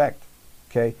and respect.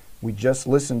 Okay, we just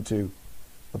listened to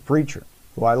a preacher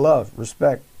who I love,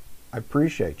 respect, I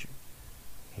appreciate you.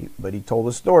 But he told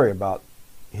a story about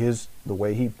the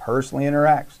way he personally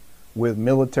interacts with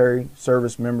military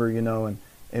service member, and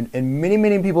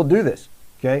many people do this.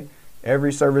 Okay,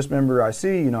 every service member I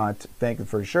see, I thank them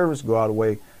for his service, go out of the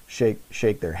way,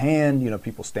 shake their hand.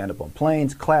 People stand up on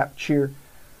planes, clap, cheer.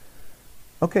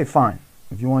 Okay, fine.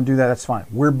 If you want to do that, that's fine.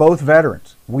 We're both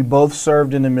veterans. We both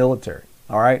served in the military.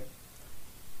 All right.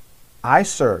 I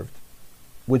served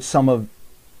with some of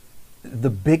the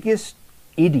biggest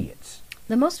idiots,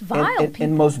 the most vile people.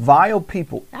 and most vile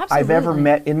people I've ever Absolutely.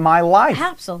 met in my life.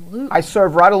 Absolutely. I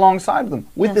served right alongside of them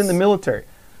within the military.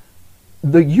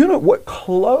 What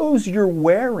clothes you're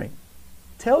wearing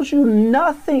tells you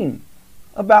nothing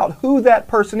about who that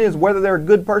person is, whether they're a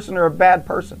good person or a bad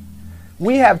person.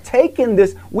 We have taken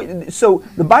this, so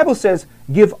the Bible says,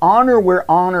 give honor where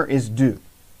honor is due.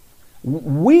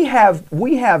 We have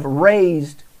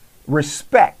raised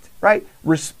respect, right?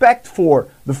 Respect for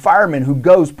the fireman who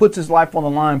goes, puts his life on the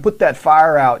line, put that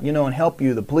fire out, and help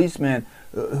you. The policeman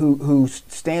who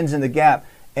stands in the gap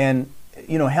and,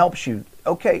 helps you.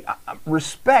 Okay,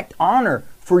 respect, honor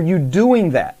for you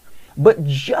doing that. But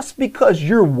just because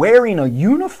you're wearing a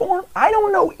uniform, I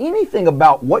don't know anything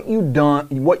about what you've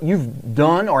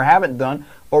done or haven't done,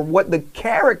 or what the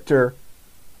character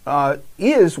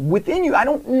is within you. I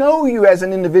don't know you as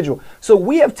an individual. So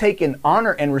we have taken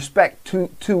honor and respect to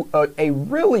a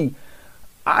really,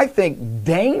 I think,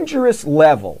 dangerous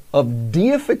level of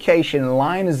deification and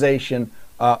lionization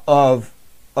of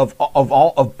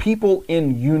people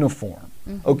in uniform.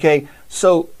 Mm-hmm. Okay,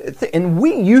 so and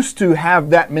we used to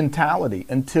have that mentality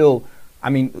until,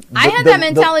 I had that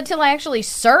mentality till I actually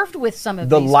served with some of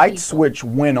these people. The light switch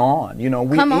went on.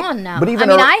 Come on now. But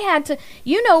even I had to,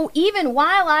 even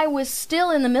while I was still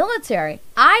in the military,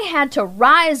 I had to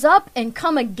rise up and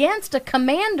come against a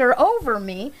commander over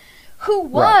me who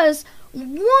was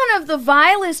one of the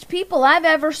vilest people I've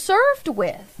ever served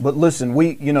with. But listen,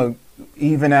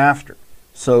 even after,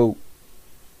 so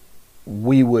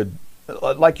we would,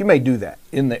 like, you may do that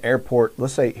in the airport.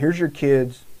 Let's say, here's your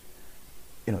kids,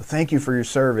 thank you for your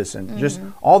service, and just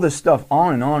all this stuff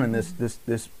on and on, and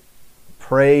this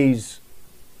praise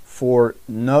for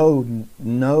no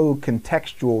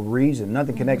contextual reason,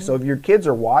 nothing connects. So if your kids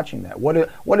are watching that,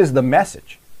 what is the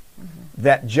message?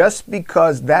 That just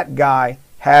because that guy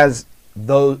has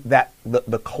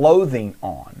the clothing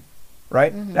on,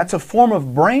 right? That's a form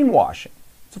of brainwashing.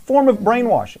 It's a form of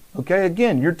brainwashing. Okay,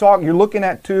 again, you're looking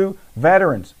at 2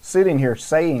 veterans sitting here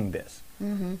saying this.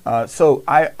 So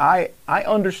I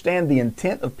understand the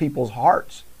intent of people's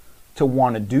hearts to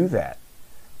want to do that,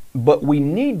 but we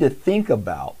need to think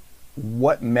about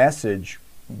what message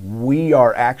we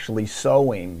are actually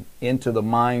sowing into the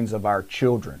minds of our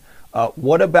children.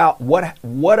 What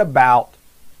about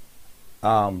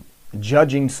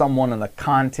judging someone on the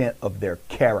content of their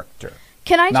character?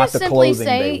 Can I not just the simply clothing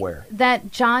they say wear.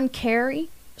 that John Kerry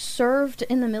served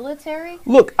in the military.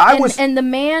 Look, and the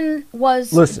man was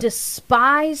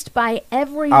despised by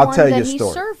everyone I'll tell you that a he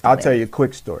story. served I'll with. tell you a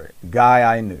quick story. A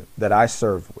guy I knew that I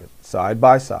served with, side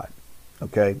by side.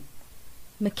 Okay.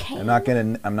 McCain.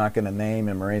 I'm not gonna name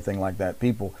him or anything like that.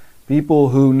 People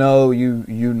who know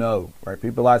you know, right?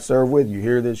 People I serve with, you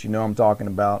hear this, you know I'm talking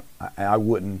about. I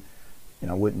wouldn't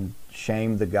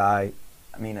shame the guy.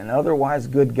 I mean, an otherwise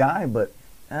good guy, but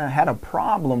had a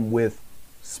problem with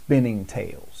spinning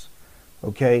tales.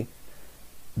 Okay,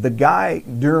 the guy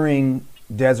during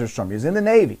Desert Storm, he was in the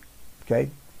Navy. Okay,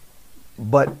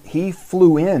 but he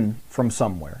flew in from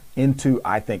somewhere into,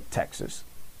 I think, Texas.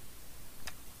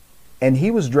 And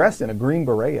he was dressed in a Green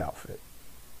Beret outfit.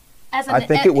 I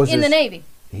think it was in the Navy.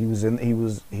 He was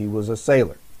a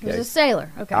sailor. He was a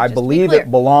sailor. Okay. I believe it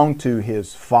belonged to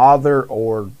his father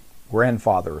or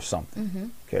grandfather or something. Mm-hmm.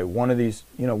 Okay, one of these,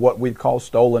 what we'd call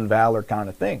stolen valor kind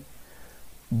of thing.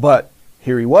 But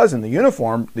here he was in the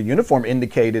uniform. The uniform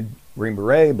indicated Green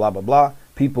Beret, blah blah blah.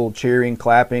 People cheering,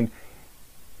 clapping.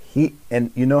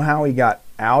 And you know how he got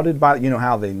outed by? You know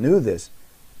how they knew this?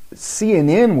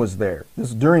 CNN was there. This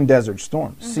is during Desert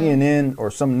Storm. Mm-hmm. CNN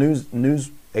or some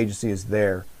news agency is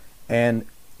there and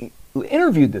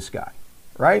interviewed this guy,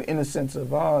 right? In a sense of,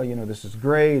 this is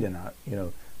great, and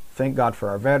thank God for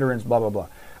our veterans, blah blah blah.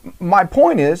 My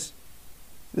point is,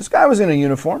 this guy was in a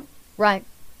uniform, right?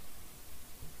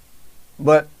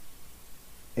 But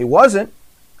he wasn't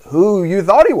who you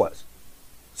thought he was.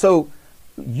 So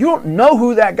you don't know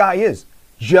who that guy is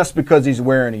just because he's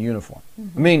wearing a uniform.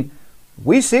 Mm-hmm. I mean,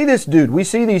 we see this dude. We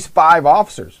see these 5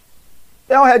 officers.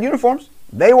 They all had uniforms.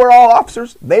 They were all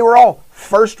officers. They were all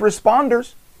first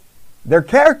responders. Their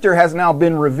character has now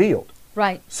been revealed.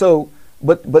 Right. So,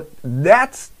 but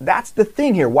that's the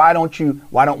thing here. Why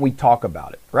don't we talk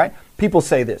about it? Right? People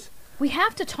say this. We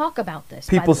have to talk about this.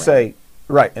 People say,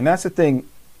 right, and that's the thing.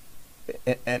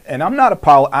 And I'm not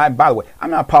by the way,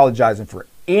 I'm not apologizing for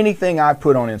anything I've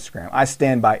put on Instagram. I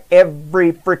stand by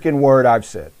every freaking word I've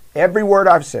said. Every word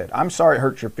I've said. I'm sorry it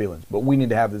hurts your feelings, but we need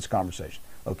to have this conversation,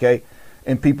 okay?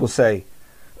 And people say,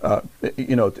 I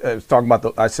was talking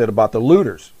about I said about the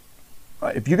looters.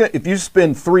 If you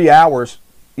spend 3 hours,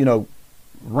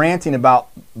 ranting about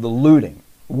the looting,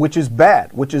 which is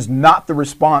bad, which is not the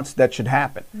response that should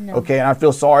happen, no. Okay? And I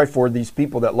feel sorry for these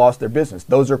people that lost their business.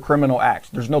 Those are criminal acts.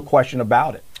 There's no question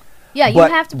about it. Yeah, you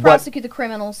have to prosecute the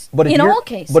criminals in all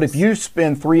cases. But if you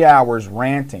spend 3 hours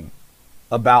ranting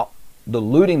about the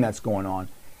looting that's going on,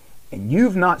 and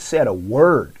you've not said a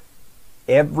word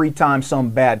every time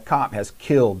some bad cop has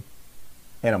killed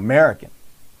an American,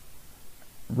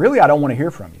 really, I don't want to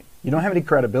hear from you. You don't have any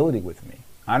credibility with me.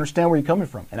 I understand where you're coming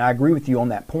from, and I agree with you on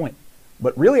that point.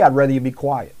 But really, I'd rather you be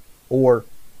quiet or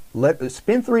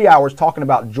spend 3 hours talking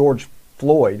about George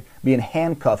Floyd being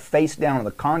handcuffed face down on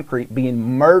the concrete,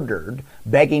 being murdered,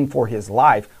 begging for his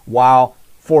life, while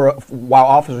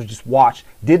officers just watched,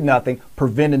 did nothing,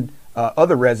 prevented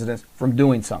other residents from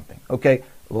doing something. Okay,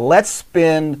 let's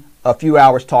spend a few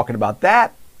hours talking about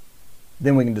that,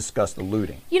 then we can discuss the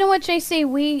looting. You know what, JC?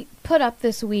 We put up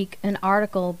this week an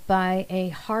article by a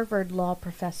Harvard law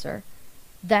professor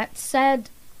that said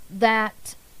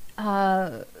that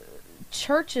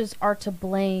churches are to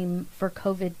blame for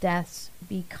COVID deaths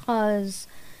because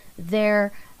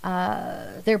their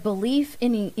belief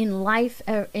in life,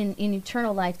 in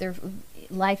eternal life, their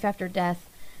life after death,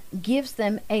 gives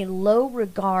them a low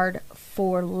regard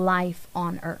for life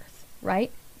on earth,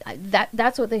 right?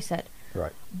 That's what they said.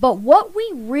 Right. But what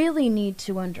we really need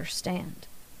to understand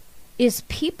is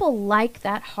people like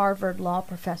that Harvard law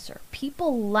professor,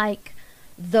 people like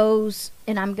those,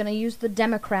 and I'm going to use the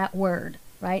Democrat word,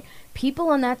 right? People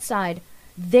on that side,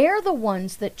 they're the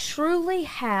ones that truly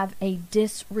have a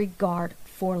disregard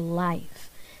for life.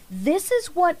 This is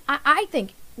what I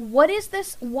think. What is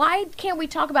this? Why can't we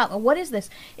talk about what is this?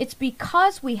 It's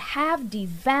because we have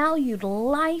devalued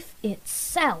life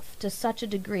itself to such a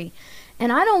degree.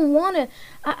 And I don't want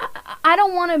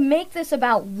to make this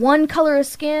about one color of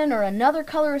skin or another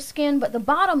color of skin, but the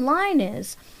bottom line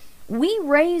is we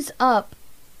raise up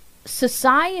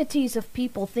societies of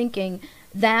people thinking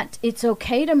that it's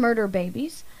okay to murder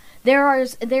babies. There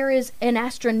is an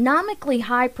astronomically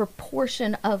high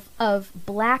proportion of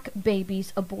black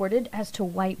babies aborted as to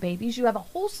white babies. You have a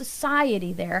whole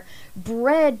society there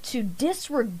bred to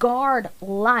disregard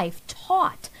life,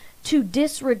 taught to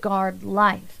disregard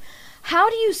life.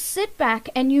 How do you sit back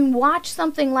and you watch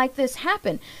something like this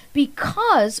happen?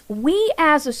 Because we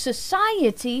as a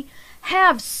society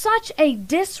have such a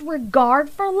disregard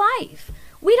for life.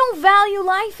 We don't value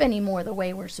life anymore the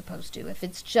way we're supposed to. If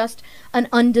it's just an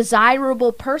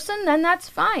undesirable person, then that's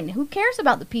fine. Who cares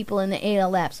about the people in the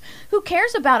ALFs? Who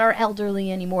cares about our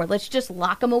elderly anymore? Let's just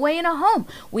lock them away in a home.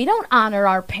 We don't honor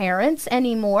our parents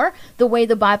anymore the way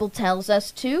the Bible tells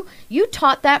us to. You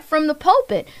taught that from the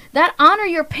pulpit. That honor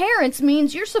your parents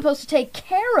means you're supposed to take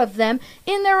care of them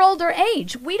in their older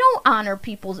age. We don't honor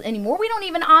people anymore. We don't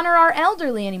even honor our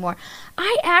elderly anymore.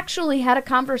 I actually had a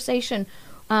conversation.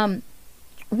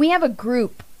 We have a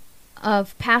group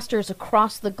of pastors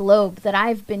across the globe that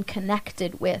I've been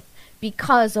connected with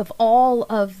because of all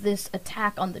of this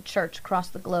attack on the church across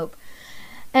the globe.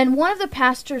 And one of the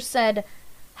pastors said,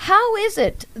 how is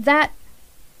it that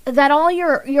all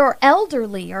your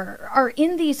elderly are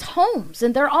in these homes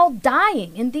and they're all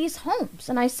dying in these homes?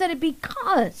 And I said,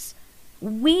 because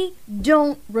we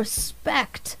don't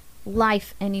respect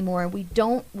life anymore. We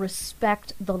don't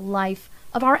respect the life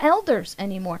of our elders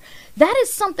anymore. That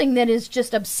is something that is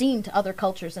just obscene to other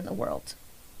cultures in the world.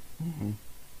 Mm-hmm.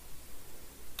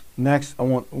 Next, I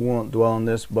won't dwell on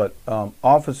this, but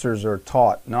officers are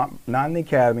taught, not in the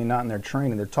academy, not in their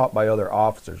training, they're taught by other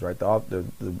officers, right? The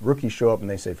rookies show up and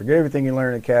they say, forget everything you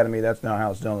learn in the academy, that's not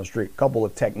how it's done on the street. A couple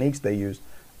of techniques they use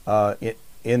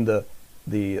in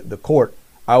the court.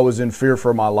 I was in fear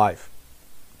for my life,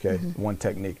 okay, one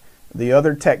technique. The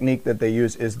other technique that they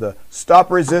use is the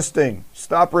stop resisting,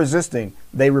 stop resisting.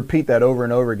 They repeat that over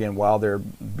and over again while they're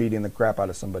beating the crap out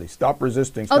of somebody. Stop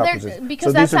resisting, stop resisting.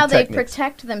 Because that's how they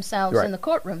protect themselves in the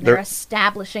courtrum. They're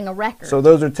establishing a record. So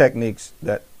those are techniques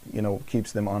that,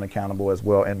 keeps them unaccountable as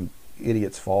well. And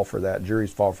idiots fall for that.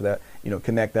 Juries fall for that.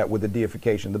 Connect that with the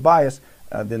deification, the bias.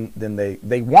 Then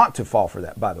they want to fall for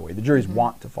that, by the way. The juries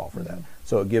want to fall for that.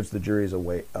 So it gives the juries a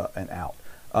way, an out.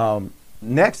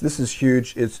 Next, this is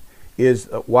huge, is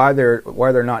why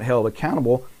they're not held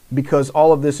accountable, because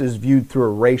all of this is viewed through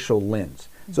a racial lens.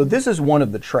 So this is one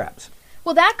of the traps.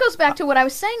 Well, that goes back to what I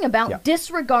was saying about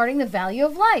disregarding the value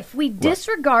of life. We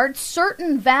disregard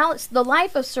the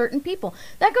life of certain people.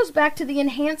 That goes back to the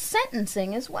enhanced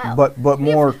sentencing as well. But we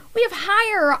have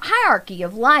hierarchy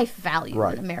of life value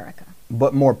in America.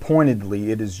 But more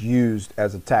pointedly, it is used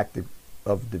as a tactic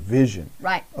of division.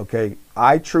 Right. Okay.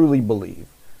 I truly believe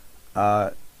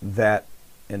that.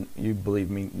 And you believe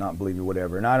me, not believe me,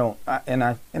 whatever. And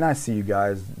I see you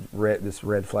guys this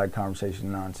red flag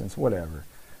conversation nonsense, whatever.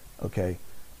 Okay,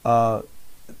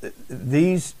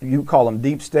 these, you call them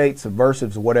deep state,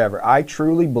 subversives, whatever. I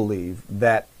truly believe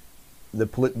that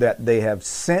that they have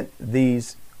sent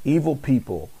these evil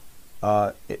people.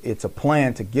 It's a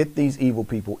plan to get these evil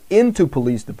people into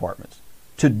police departments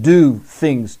to do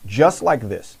things just like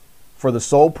this, for the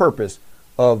sole purpose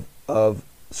of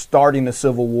starting a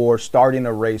civil war, starting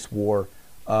a race war.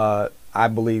 I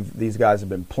believe these guys have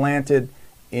been planted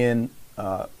in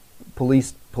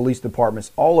police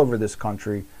departments all over this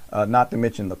country, not to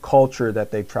mention the culture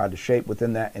that they've tried to shape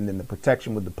within that, and then the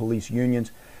protection with the police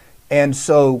unions. And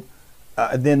so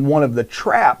then one of the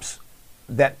traps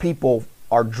that people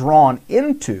are drawn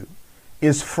into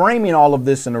is framing all of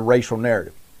this in a racial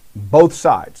narrative. Both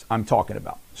sides I'm talking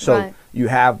about. So you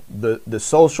have the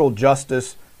social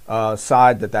justice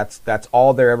side that's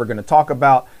all they're ever going to talk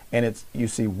about, and you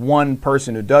see one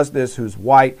person who does this who's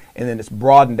white, and then it's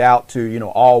broadened out to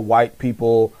all white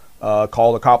people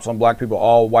call the cops on black people,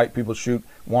 all white people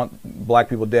want black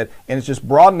people dead, and it's just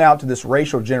broadened out to this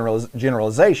racial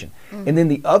generalization. And then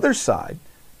the other side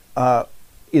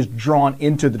is drawn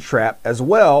into the trap as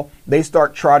well. They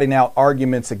start trotting out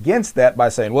arguments against that by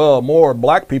saying, well, more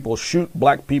black people shoot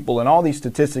black people, and all these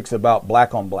statistics about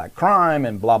black on black crime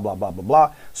and blah, blah, blah, blah,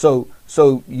 blah.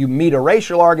 So you meet a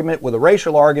racial argument with a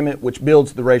racial argument, which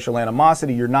builds the racial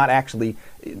animosity. You're not having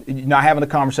a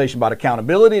conversation about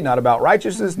accountability, not about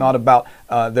righteousness, not about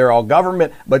they're all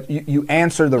government, but you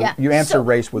answer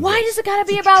race with why race. Does it got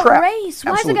to be about race?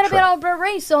 Why is it got to be about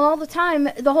race? So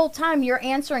the whole time you're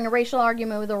answering a racial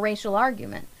argument with a racial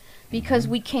argument. Because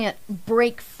we can't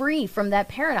break free from that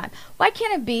paradigm. Why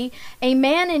can't it be a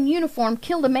man in uniform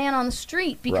killed a man on the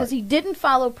street because he didn't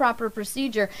follow proper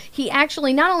procedure? He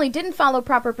actually not only didn't follow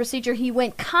proper procedure, he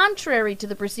went contrary to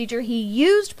the procedure. He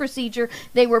used procedure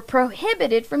they were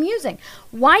prohibited from using.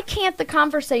 Why can't the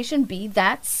conversation be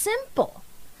that simple?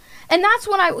 And that's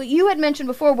what you had mentioned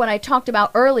before when I talked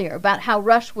about earlier about how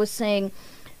Rush was saying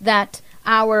that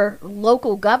our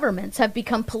local governments have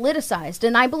become politicized.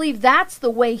 And I believe that's the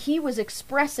way he was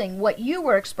expressing what you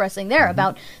were expressing there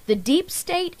about the deep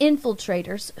state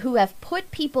infiltrators who have put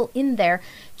people in there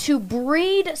to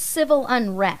breed civil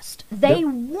unrest. They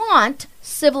want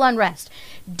civil unrest.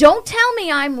 Don't tell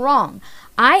me I'm wrong.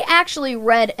 I actually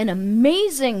read an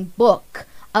amazing book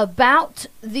about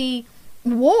the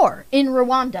war in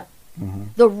Rwanda.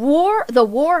 The war,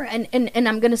 and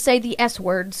I'm going to say the S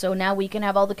word, so now we can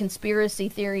have all the conspiracy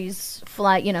theories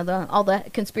fly, all the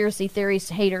conspiracy theories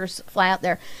haters fly out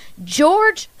there.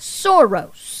 George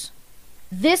Soros,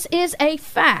 this is a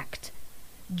fact.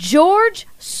 George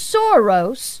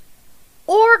Soros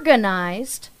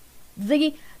organized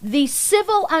the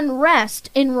civil unrest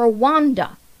in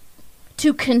Rwanda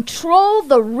to control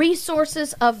the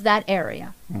resources of that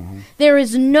area. There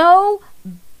is no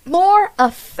more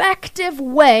effective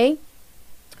way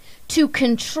to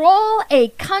control a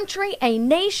country, a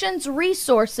nation's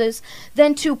resources,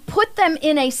 than to put them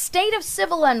in a state of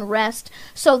civil unrest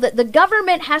so that the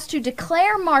government has to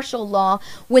declare martial law.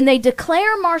 When they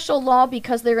declare martial law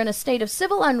because they're in a state of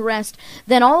civil unrest,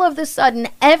 then all of a sudden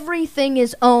everything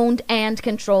is owned and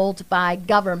controlled by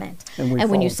government. And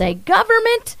when you say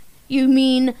government, you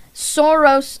mean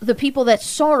Soros, the people that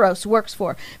Soros works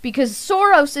for. Because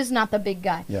Soros is not the big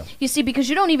guy. Yeah. You see, because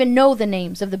you don't even know the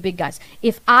names of the big guys.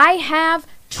 If I have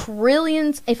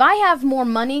trillions, if I have more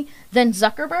money than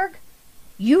Zuckerberg,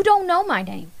 you don't know my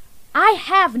name. I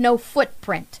have no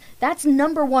footprint. That's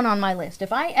number one on my list.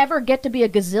 If I ever get to be a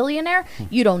gazillionaire,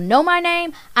 you don't know my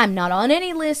name, I'm not on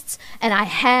any lists, and I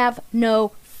have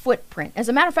no footprint. As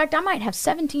a matter of fact, I might have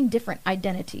 17 different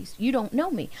identities. You don't know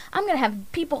me. I'm going to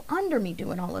have people under me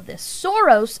doing all of this.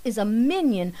 Soros is a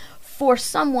minion for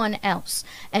someone else.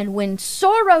 And when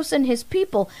Soros and his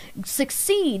people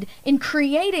succeed in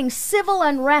creating civil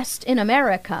unrest in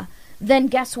America, then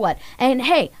guess what? And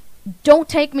hey, don't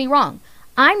take me wrong.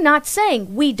 I'm not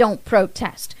saying we don't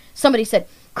protest. Somebody said,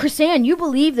 Chrisanne, you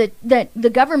believe that the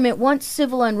government wants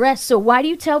civil unrest, so why do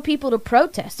you tell people to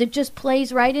protest? It just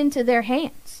plays right into their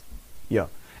hands. Yeah.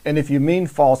 And if you mean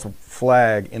false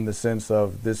flag in the sense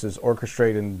of this is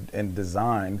orchestrated and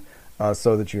designed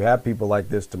so that you have people like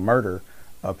this to murder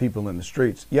people in the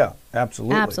streets, yeah,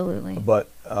 absolutely. Absolutely. But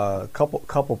a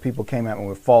couple people came at me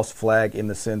with false flag in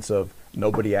the sense of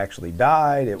nobody actually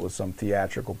died. It was some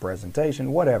theatrical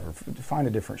presentation, whatever. Find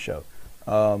a different show.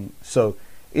 So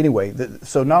anyway,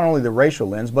 so not only the racial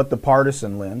lens, but the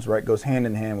partisan lens, right, goes hand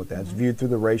in hand with that. It's viewed through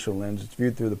the racial lens. It's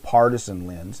viewed through the partisan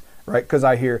lens, right? Because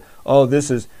I hear, oh,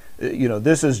 this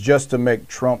is just to make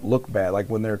Trump look bad, like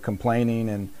when they're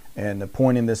complaining and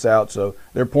pointing this out. So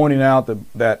they're pointing out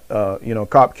that a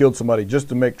cop killed somebody just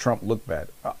to make Trump look bad.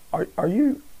 Are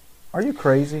you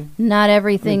crazy? Not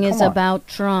everything is about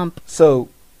Trump. So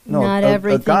no, not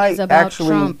everything a guy is about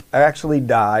Trump. Actually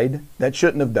died that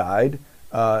shouldn't have died.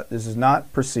 This is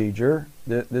not procedure.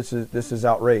 This is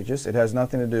outrageous. It has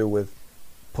nothing to do with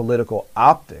political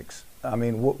optics. I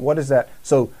mean, what is that?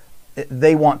 So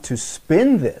they want to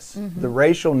spin this, the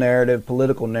racial narrative,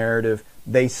 political narrative.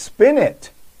 They spin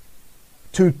it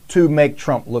to make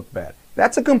Trump look bad.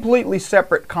 That's a completely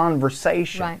separate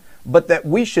conversation. Right. But that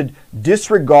we should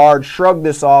disregard, shrug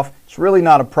this off. It's really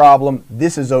not a problem.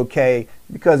 This is okay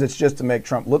because it's just to make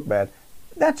Trump look bad.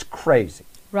 That's crazy.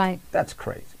 Right. That's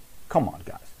crazy. Come on,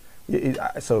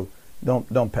 guys. So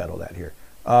don't peddle that here.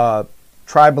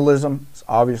 Tribalism is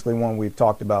obviously one we've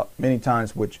talked about many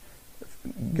times, which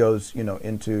goes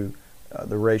into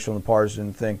the racial and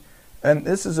partisan thing. And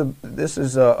this is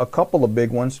a couple of big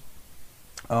ones.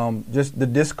 Just the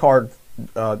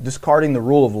discarding the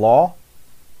rule of law,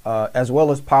 as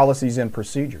well as policies and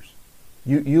procedures.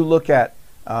 You look at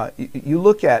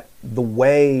the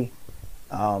way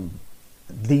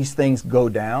these things go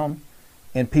down.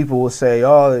 And people will say,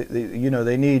 "Oh,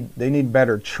 they need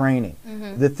better training."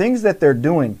 The things that they're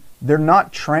doing, they're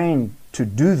not trained to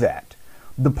do that.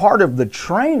 The part of the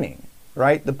training,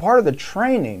 right? The part of the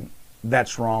training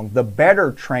that's wrong. The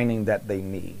better training that they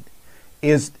need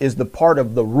is the part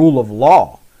of the rule of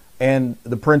law and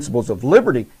the principles of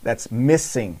liberty that's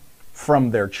missing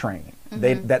from their training.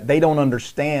 They don't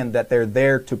understand that they're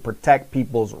there to protect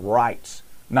people's rights.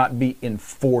 Not be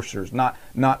enforcers, not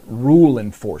rule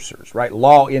enforcers, right?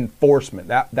 Law enforcement.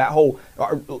 That whole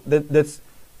that's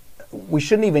we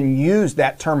shouldn't even use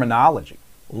that terminology.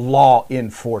 Law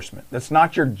enforcement. That's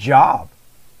not your job.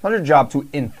 It's not your job to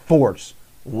enforce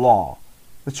law.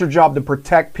 It's your job to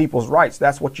protect people's rights.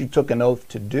 That's what you took an oath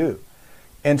to do.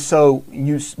 And so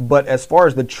but as far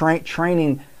as the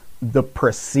training, the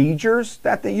procedures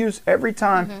that they use every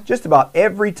time, just about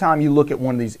every time you look at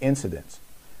one of these incidents,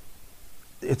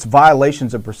 it's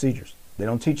violations of procedures. They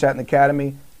don't teach that in the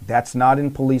academy. That's not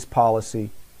in police policy.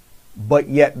 But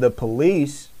yet the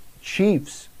police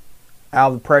chiefs,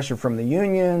 out of the pressure from the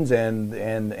unions and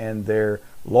their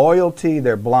loyalty,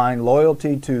 their blind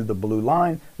loyalty to the blue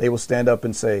line, they will stand up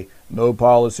and say, no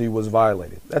policy was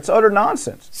violated. That's utter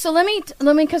nonsense. So let me,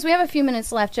 because we have a few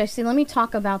minutes left, JC, let me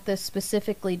talk about this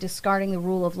specifically, discarding the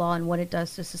rule of law and what it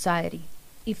does to society.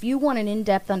 If you want an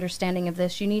in-depth understanding of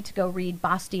this, you need to go read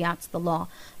Bastiat's The Law.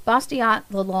 Bastiat,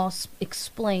 The Law,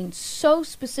 explains so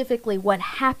specifically what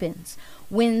happens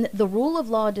when the rule of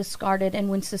law is discarded and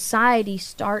when society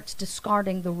starts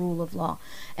discarding the rule of law.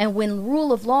 And when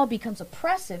rule of law becomes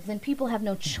oppressive, then people have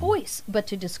no choice but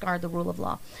to discard the rule of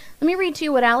law. Let me read to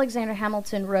you what Alexander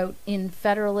Hamilton wrote in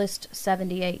Federalist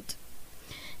 78.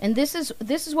 And this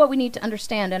is what we need to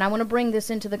understand, and I want to bring this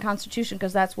into the Constitution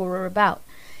because that's what we're about.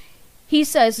 He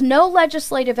says, no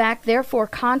legislative act, therefore,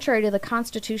 contrary to the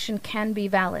Constitution can be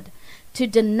valid. To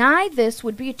deny this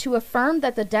would be to affirm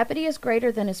that the deputy is greater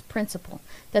than his principal,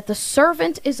 that the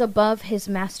servant is above his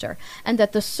master, and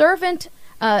that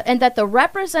the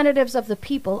representatives of the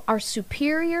people are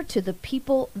superior to the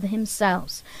people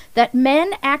themselves, that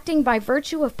men acting by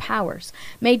virtue of powers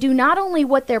may do not only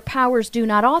what their powers do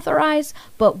not authorize,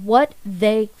 but what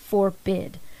they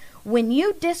forbid. When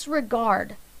you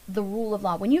disregard the rule of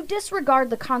law, when you disregard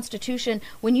the Constitution,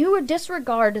 when you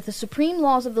disregard the supreme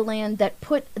laws of the land that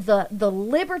put the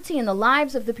liberty and the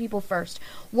lives of the people first,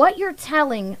 what you're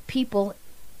telling people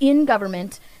in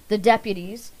government, the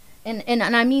deputies, and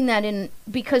I mean that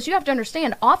because you have to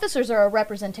understand, officers are a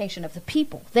representation of the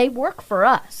people. They work for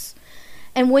us.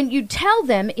 And when you tell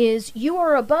them is you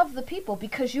are above the people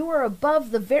because you are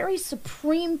above the very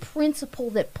supreme principle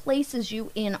that places you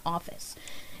in office.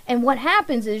 And what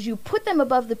happens is you put them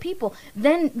above the people,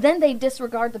 then they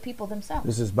disregard the people themselves.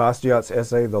 This is Bastiat's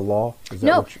essay, The Law?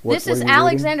 This is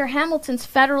Alexander Hamilton's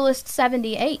Federalist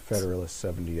 78. Federalist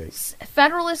 78.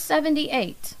 Federalist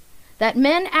 78. That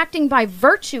men acting by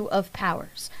virtue of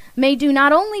powers may do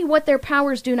not only what their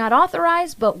powers do not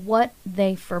authorize, but what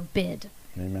they forbid.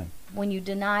 Amen. When you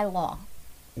deny law.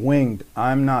 Winged,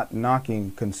 I'm not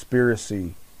knocking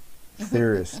conspiracy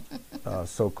theorists,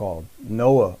 so-called.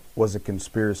 Noah was a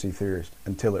conspiracy theorist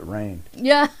until it rained.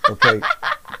 Yeah. Okay.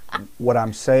 What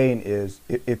I'm saying is,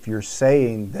 if you're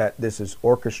saying that this is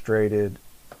orchestrated,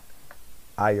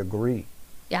 I agree.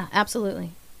 Yeah,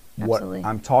 absolutely. Absolutely. What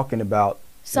I'm talking about,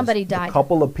 somebody died. A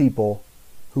couple of people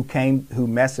who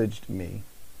messaged me,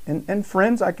 and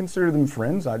friends, I consider them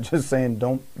friends. I'm just saying,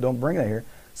 don't bring that here.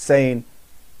 Saying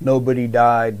nobody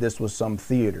died. This was some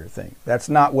theater thing. That's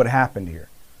not what happened here.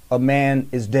 A man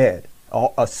is dead.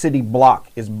 A city block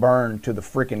is burned to the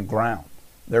freaking ground.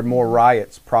 There are more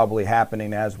riots probably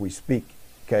happening as we speak.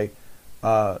 Okay,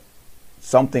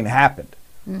 something happened,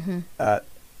 and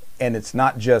it's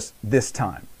not just this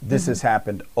time. This has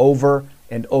happened over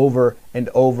and over and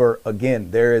over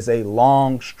again. There is a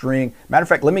long string. Matter of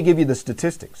fact, let me give you the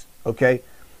statistics. Okay,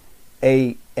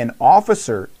 an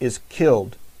officer is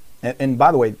killed. And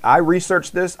by the way, I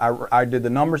researched this. I did the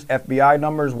numbers, FBI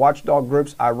numbers, watchdog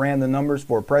groups. I ran the numbers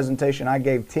for a presentation I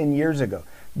gave 10 years ago.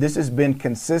 This has been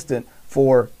consistent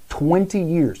for 20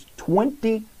 years,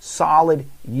 20 solid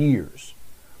years.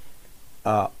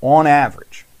 On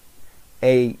average,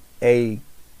 a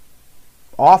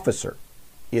officer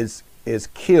is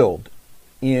killed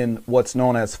in what's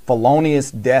known as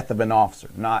felonious death of an officer.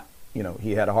 Not,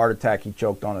 he had a heart attack, he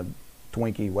choked on a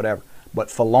Twinkie, whatever. But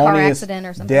felonious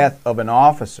death of an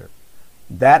officer,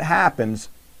 that happens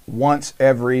once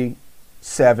every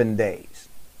 7 days.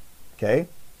 Okay?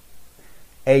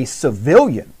 A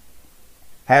civilian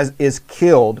is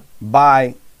killed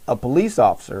by a police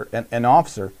officer, an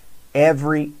officer,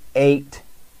 every 8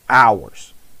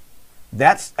 hours.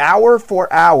 That's hour for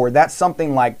hour. That's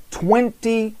something like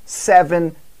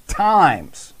 27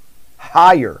 times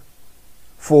higher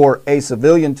for a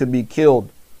civilian to be killed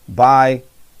by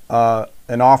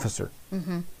an officer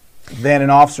than an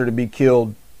officer to be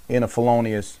killed in a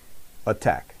felonious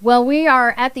attack. Well, we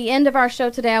are at the end of our show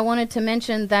today. I wanted to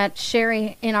mention that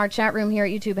Sherry in our chat room here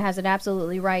at YouTube has it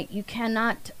absolutely right. You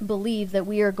cannot believe that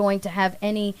we are going to have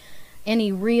any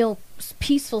real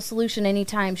peaceful solution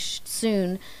anytime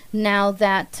soon. Now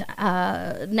that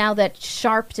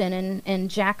Sharpton and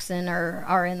Jackson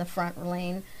are in the front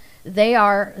lane, they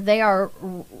are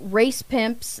race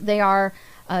pimps. They are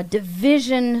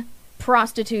division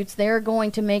prostitutes. They're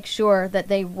going to make sure that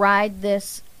they ride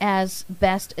this as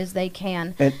best as they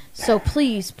can. So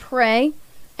please pray,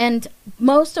 and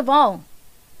most of all,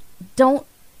 don't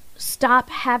stop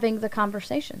having the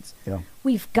conversations. Yeah.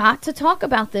 We've got to talk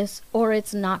about this, or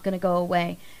it's not going to go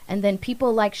away. And then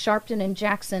people like Sharpton and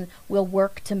Jackson will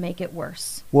work to make it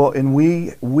worse. Well, and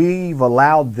we've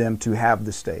allowed them to have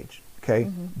the stage, okay?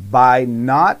 By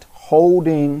not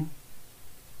holding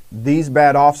these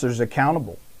bad officers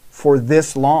accountable for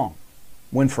this long,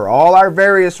 when for all our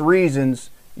various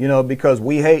reasons, because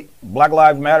we hate Black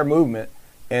Lives Matter movement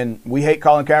and we hate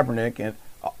Colin Kaepernick and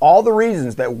all the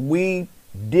reasons that we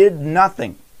did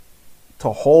nothing to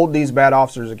hold these bad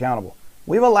officers accountable,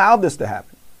 we've allowed this to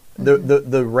happen.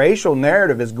 The racial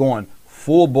narrative is going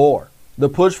full bore. The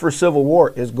push for civil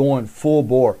war is going full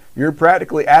bore. You're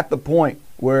practically at the point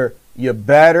where you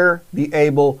better be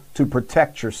able to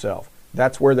protect yourself.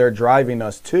 That's where they're driving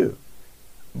us to.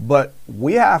 But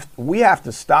we have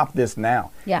to stop this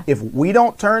now. Yeah. If we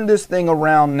don't turn this thing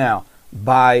around now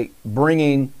by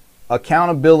bringing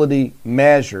accountability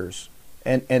measures,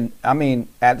 and I mean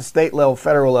at the state level,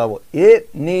 federal level,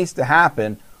 it needs to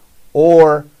happen,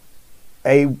 or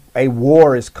a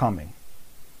war is coming.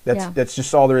 That's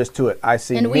just all there is to it. I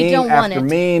see and meme after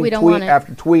meme, tweet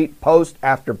after tweet, post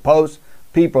after post.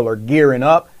 People are gearing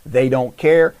up. They don't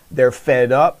care. They're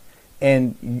fed up.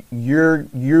 And you're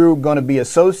going to be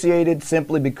associated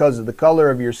simply because of the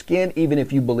color of your skin, even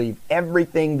if you believe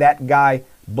everything that guy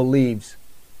believes.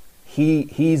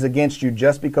 He's against you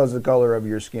just because of the color of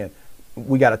your skin.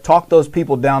 We got to talk those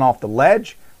people down off the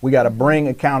ledge. We got to bring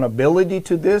accountability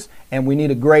to this, and we need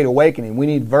a great awakening. We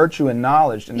need virtue and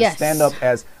knowledge, and to stand up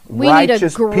as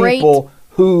righteous people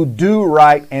who do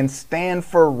right and stand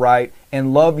for right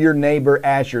and love your neighbor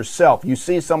as yourself. You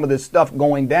see some of this stuff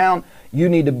going down. You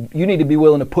need to be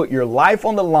willing to put your life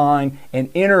on the line and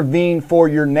intervene for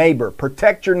your neighbor.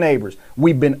 Protect your neighbors.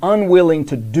 We've been unwilling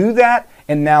to do that,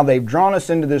 and now they've drawn us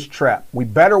into this trap. We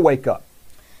better wake up.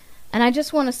 And I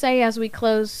just want to say as we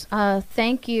close,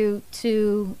 thank you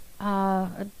to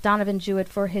Donovan Jewett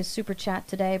for his super chat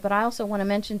today. But I also want to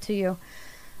mention to you,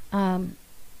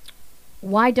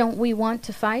 why don't we want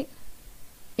to fight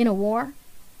in a war?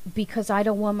 Because I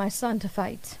don't want my son to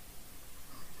fight.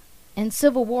 And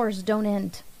civil wars don't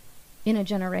end in a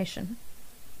generation.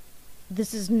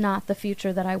 This is not the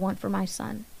future that I want for my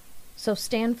son. So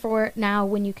stand for it now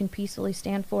when you can peacefully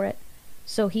stand for it,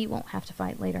 so he won't have to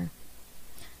fight later.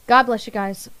 God bless you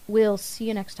guys. We'll see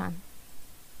you next time.